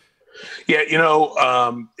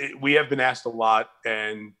 Yeah. We have been asked a lot,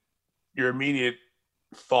 and your immediate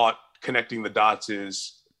thought connecting the dots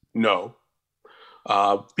is no,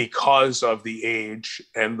 because of the age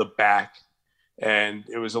and the back. And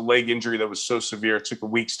it was a leg injury that was so severe, it took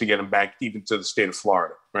weeks to get him back even to the state of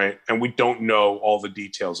Florida, right? And we don't know all the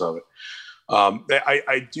details of it.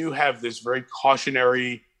 I do have this very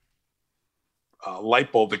cautionary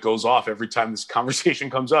light bulb that goes off every time this conversation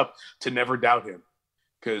comes up to never doubt him.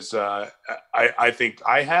 Because I think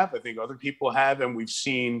other people have, and we've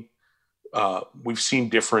seen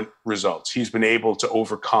different results. He's been able to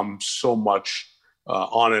overcome so much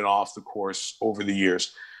on and off the course over the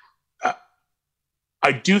years.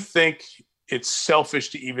 I do think it's selfish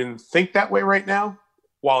to even think that way right now,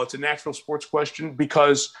 while it's a natural sports question,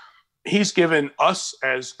 because he's given us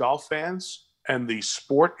as golf fans and the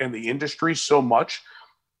sport and the industry so much.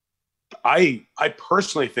 I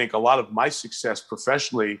personally think a lot of my success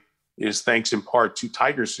professionally is thanks in part to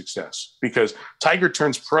Tiger's success, because Tiger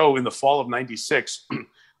turns pro in the fall of '96.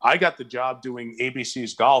 I got the job doing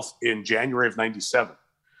ABC's golf in January of '97.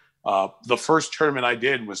 The first tournament I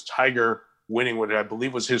did was Tiger winning what I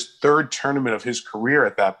believe was his third tournament of his career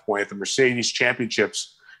at that point, the Mercedes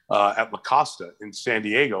Championships at La Costa in San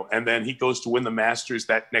Diego. And then he goes to win the Masters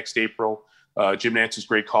that next April. Jim Nance's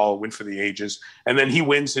great call, win for the ages. And then he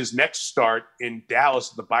wins his next start in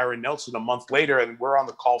Dallas at the Byron Nelson a month later, and we're on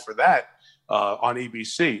the call for that on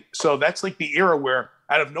ABC. So that's like the era where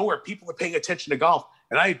out of nowhere, people are paying attention to golf.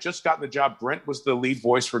 And I had just gotten the job. Brent was the lead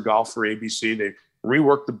voice for golf for ABC. They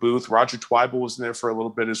reworked the booth. Roger Twyble was in there for a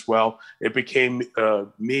little bit as well. It became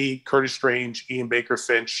me, Curtis Strange, Ian Baker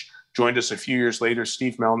Finch, joined us a few years later,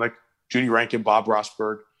 Steve Melnick, Judy Rankin, Bob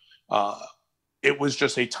Rosberg. It was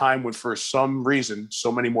just a time when for some reason,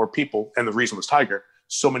 so many more people, and the reason was Tiger,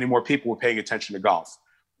 so many more people were paying attention to golf.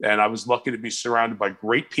 And I was lucky to be surrounded by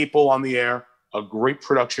great people on the air, a great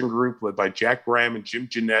production group led by Jack Graham and Jim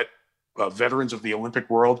Jeanette, veterans of the Olympic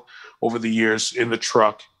world over the years in the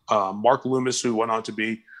truck. Mark Loomis, who went on to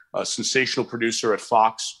be a sensational producer at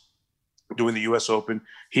Fox doing the U.S. Open.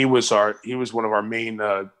 He was one of our main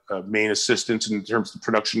assistants in terms of the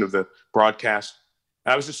production of the broadcast.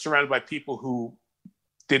 And I was just surrounded by people who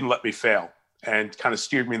didn't let me fail and kind of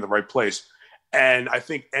steered me in the right place. And I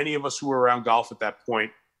think any of us who were around golf at that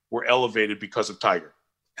point were elevated because of Tiger.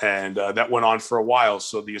 And that went on for a while.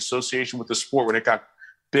 So the association with the sport, when it got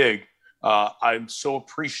big, I'm so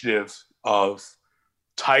appreciative of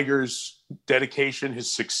Tiger's dedication,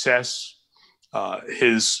 his success,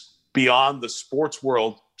 his beyond the sports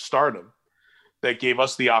world stardom that gave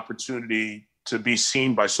us the opportunity to be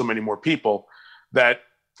seen by so many more people that,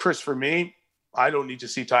 Chris, for me, I don't need to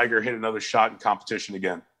see Tiger hit another shot in competition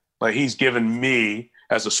again. Like, he's given me,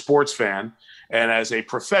 as a sports fan and as a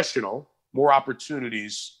professional, more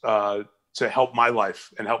opportunities to help my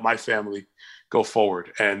life and help my family go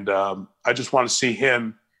forward. And I just want to see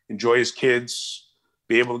him enjoy his kids,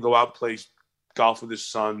 be able to go out and play golf with his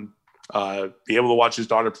son, be able to watch his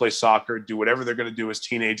daughter play soccer, do whatever they're going to do as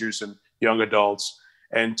teenagers and young adults,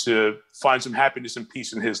 and to find some happiness and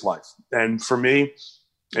peace in his life. And for me,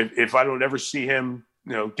 if I don't ever see him,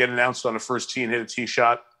 get announced on a first tee and hit a tee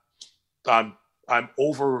shot, I'm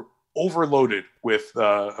overloaded with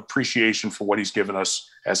appreciation for what he's given us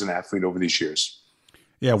as an athlete over these years.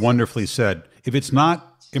 Yeah, wonderfully said. If it's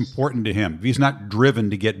not important to him, if he's not driven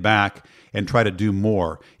to get back and try to do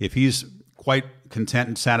more, if he's quite content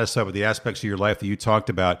and satisfied with the aspects of your life that you talked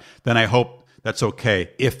about, then I hope that's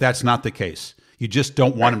okay. If that's not the case, you just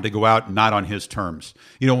don't want him to go out not on his terms.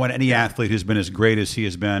 You don't want any athlete who's been as great as he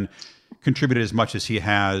has been, contributed as much as he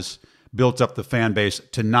has, built up the fan base,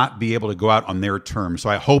 to not be able to go out on their terms. So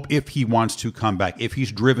I hope if he wants to come back, if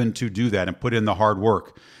he's driven to do that and put in the hard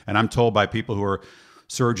work, and I'm told by people who are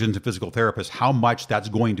surgeons and physical therapists how much that's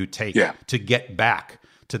going to take to get back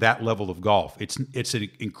to that level of golf. It's an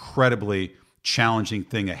incredibly challenging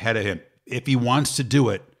thing ahead of him. If he wants to do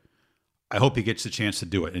it, I hope he gets the chance to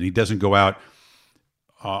do it, and he doesn't go out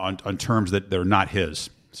on terms that they're not his.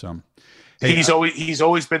 So hey, he's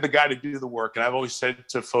always been the guy to do the work, and I've always said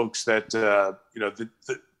to folks that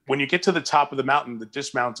when you get to the top of the mountain, the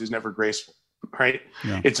dismount is never graceful, right?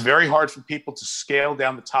 Yeah. It's very hard for people to scale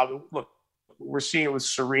down the top. Look, we're seeing it with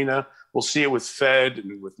Serena. We'll see it with Fed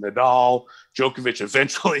and with Nadal, Djokovic.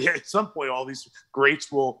 Eventually, at some point, all these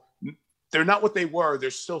greats they're not what they were.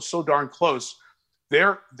 They're still so darn close.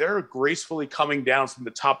 They're gracefully coming down from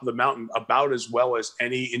the top of the mountain about as well as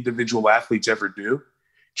any individual athletes ever do.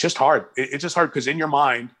 It's just hard. It's just hard because in your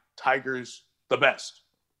mind, Tiger's the best.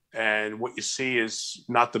 And what you see is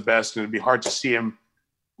not the best. And it'd be hard to see him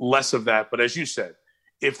less of that. But as you said,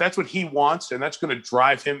 if that's what he wants and that's going to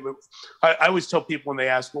drive him, I always tell people when they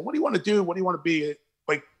ask, well, what do you want to do? What do you want to be?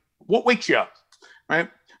 Like, what wakes you up, right?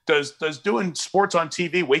 Does doing sports on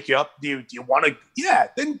TV wake you up? Do you want to? Yeah,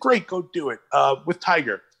 then great, go do it. With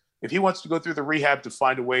Tiger, if he wants to go through the rehab to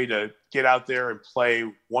find a way to get out there and play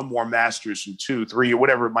one more Masters and 2, 3, or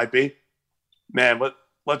whatever it might be, man,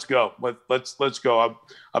 let's go. Let's go.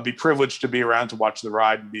 I'll be privileged to be around to watch the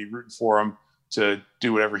ride and be rooting for him to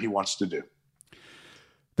do whatever he wants to do.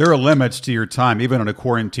 There are limits to your time, even on a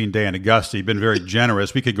quarantine day in Augusta. You've been very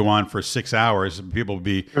generous. We could go on for 6 hours and people would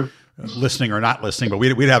be listening or not listening, but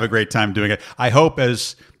we'd have a great time doing it. I hope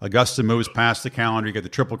as Augusta moves past the calendar, you get the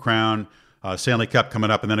Triple Crown, Stanley Cup coming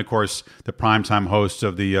up, and then, of course, the primetime hosts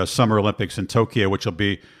of the Summer Olympics in Tokyo, which will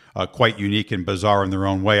be quite unique and bizarre in their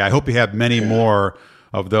own way. I hope you have many more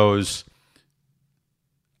of those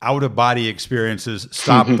out-of-body experiences,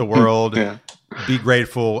 stop the world, be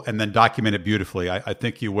grateful, and then document it beautifully. I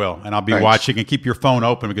think you will. And I'll be watching, and keep your phone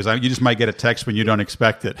open because you just might get a text when you don't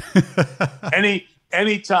expect it.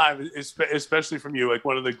 Anytime, especially from you, like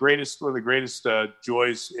one of the greatest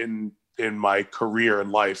joys in my career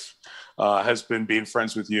and life has been being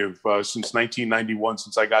friends with you since 1991,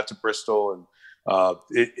 since I got to Bristol. And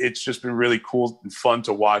it's just been really cool and fun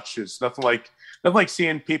to watch. It's nothing like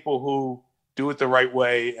seeing people who do it the right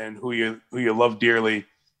way and who you love dearly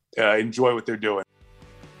enjoy what they're doing.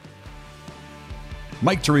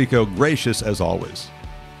 Mike Tirico, gracious as always.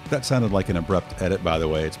 That sounded like an abrupt edit, by the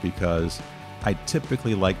way. It's because I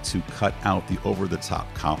typically like to cut out the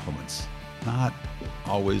over-the-top compliments. Not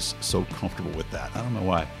always so comfortable with that. I don't know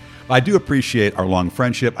why. I do appreciate our long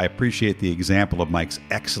friendship. I appreciate the example of Mike's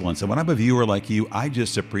excellence. And when I'm a viewer like you, I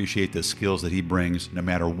just appreciate the skills that he brings no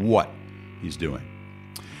matter what he's doing.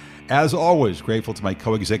 As always, grateful to my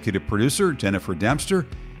co-executive producer, Jennifer Dempster,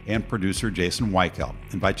 and producer, Jason Weichel.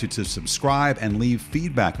 Invite you to subscribe and leave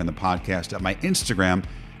feedback on the podcast at my Instagram,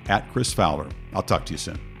 @Chris Fowler. I'll talk to you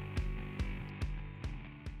soon.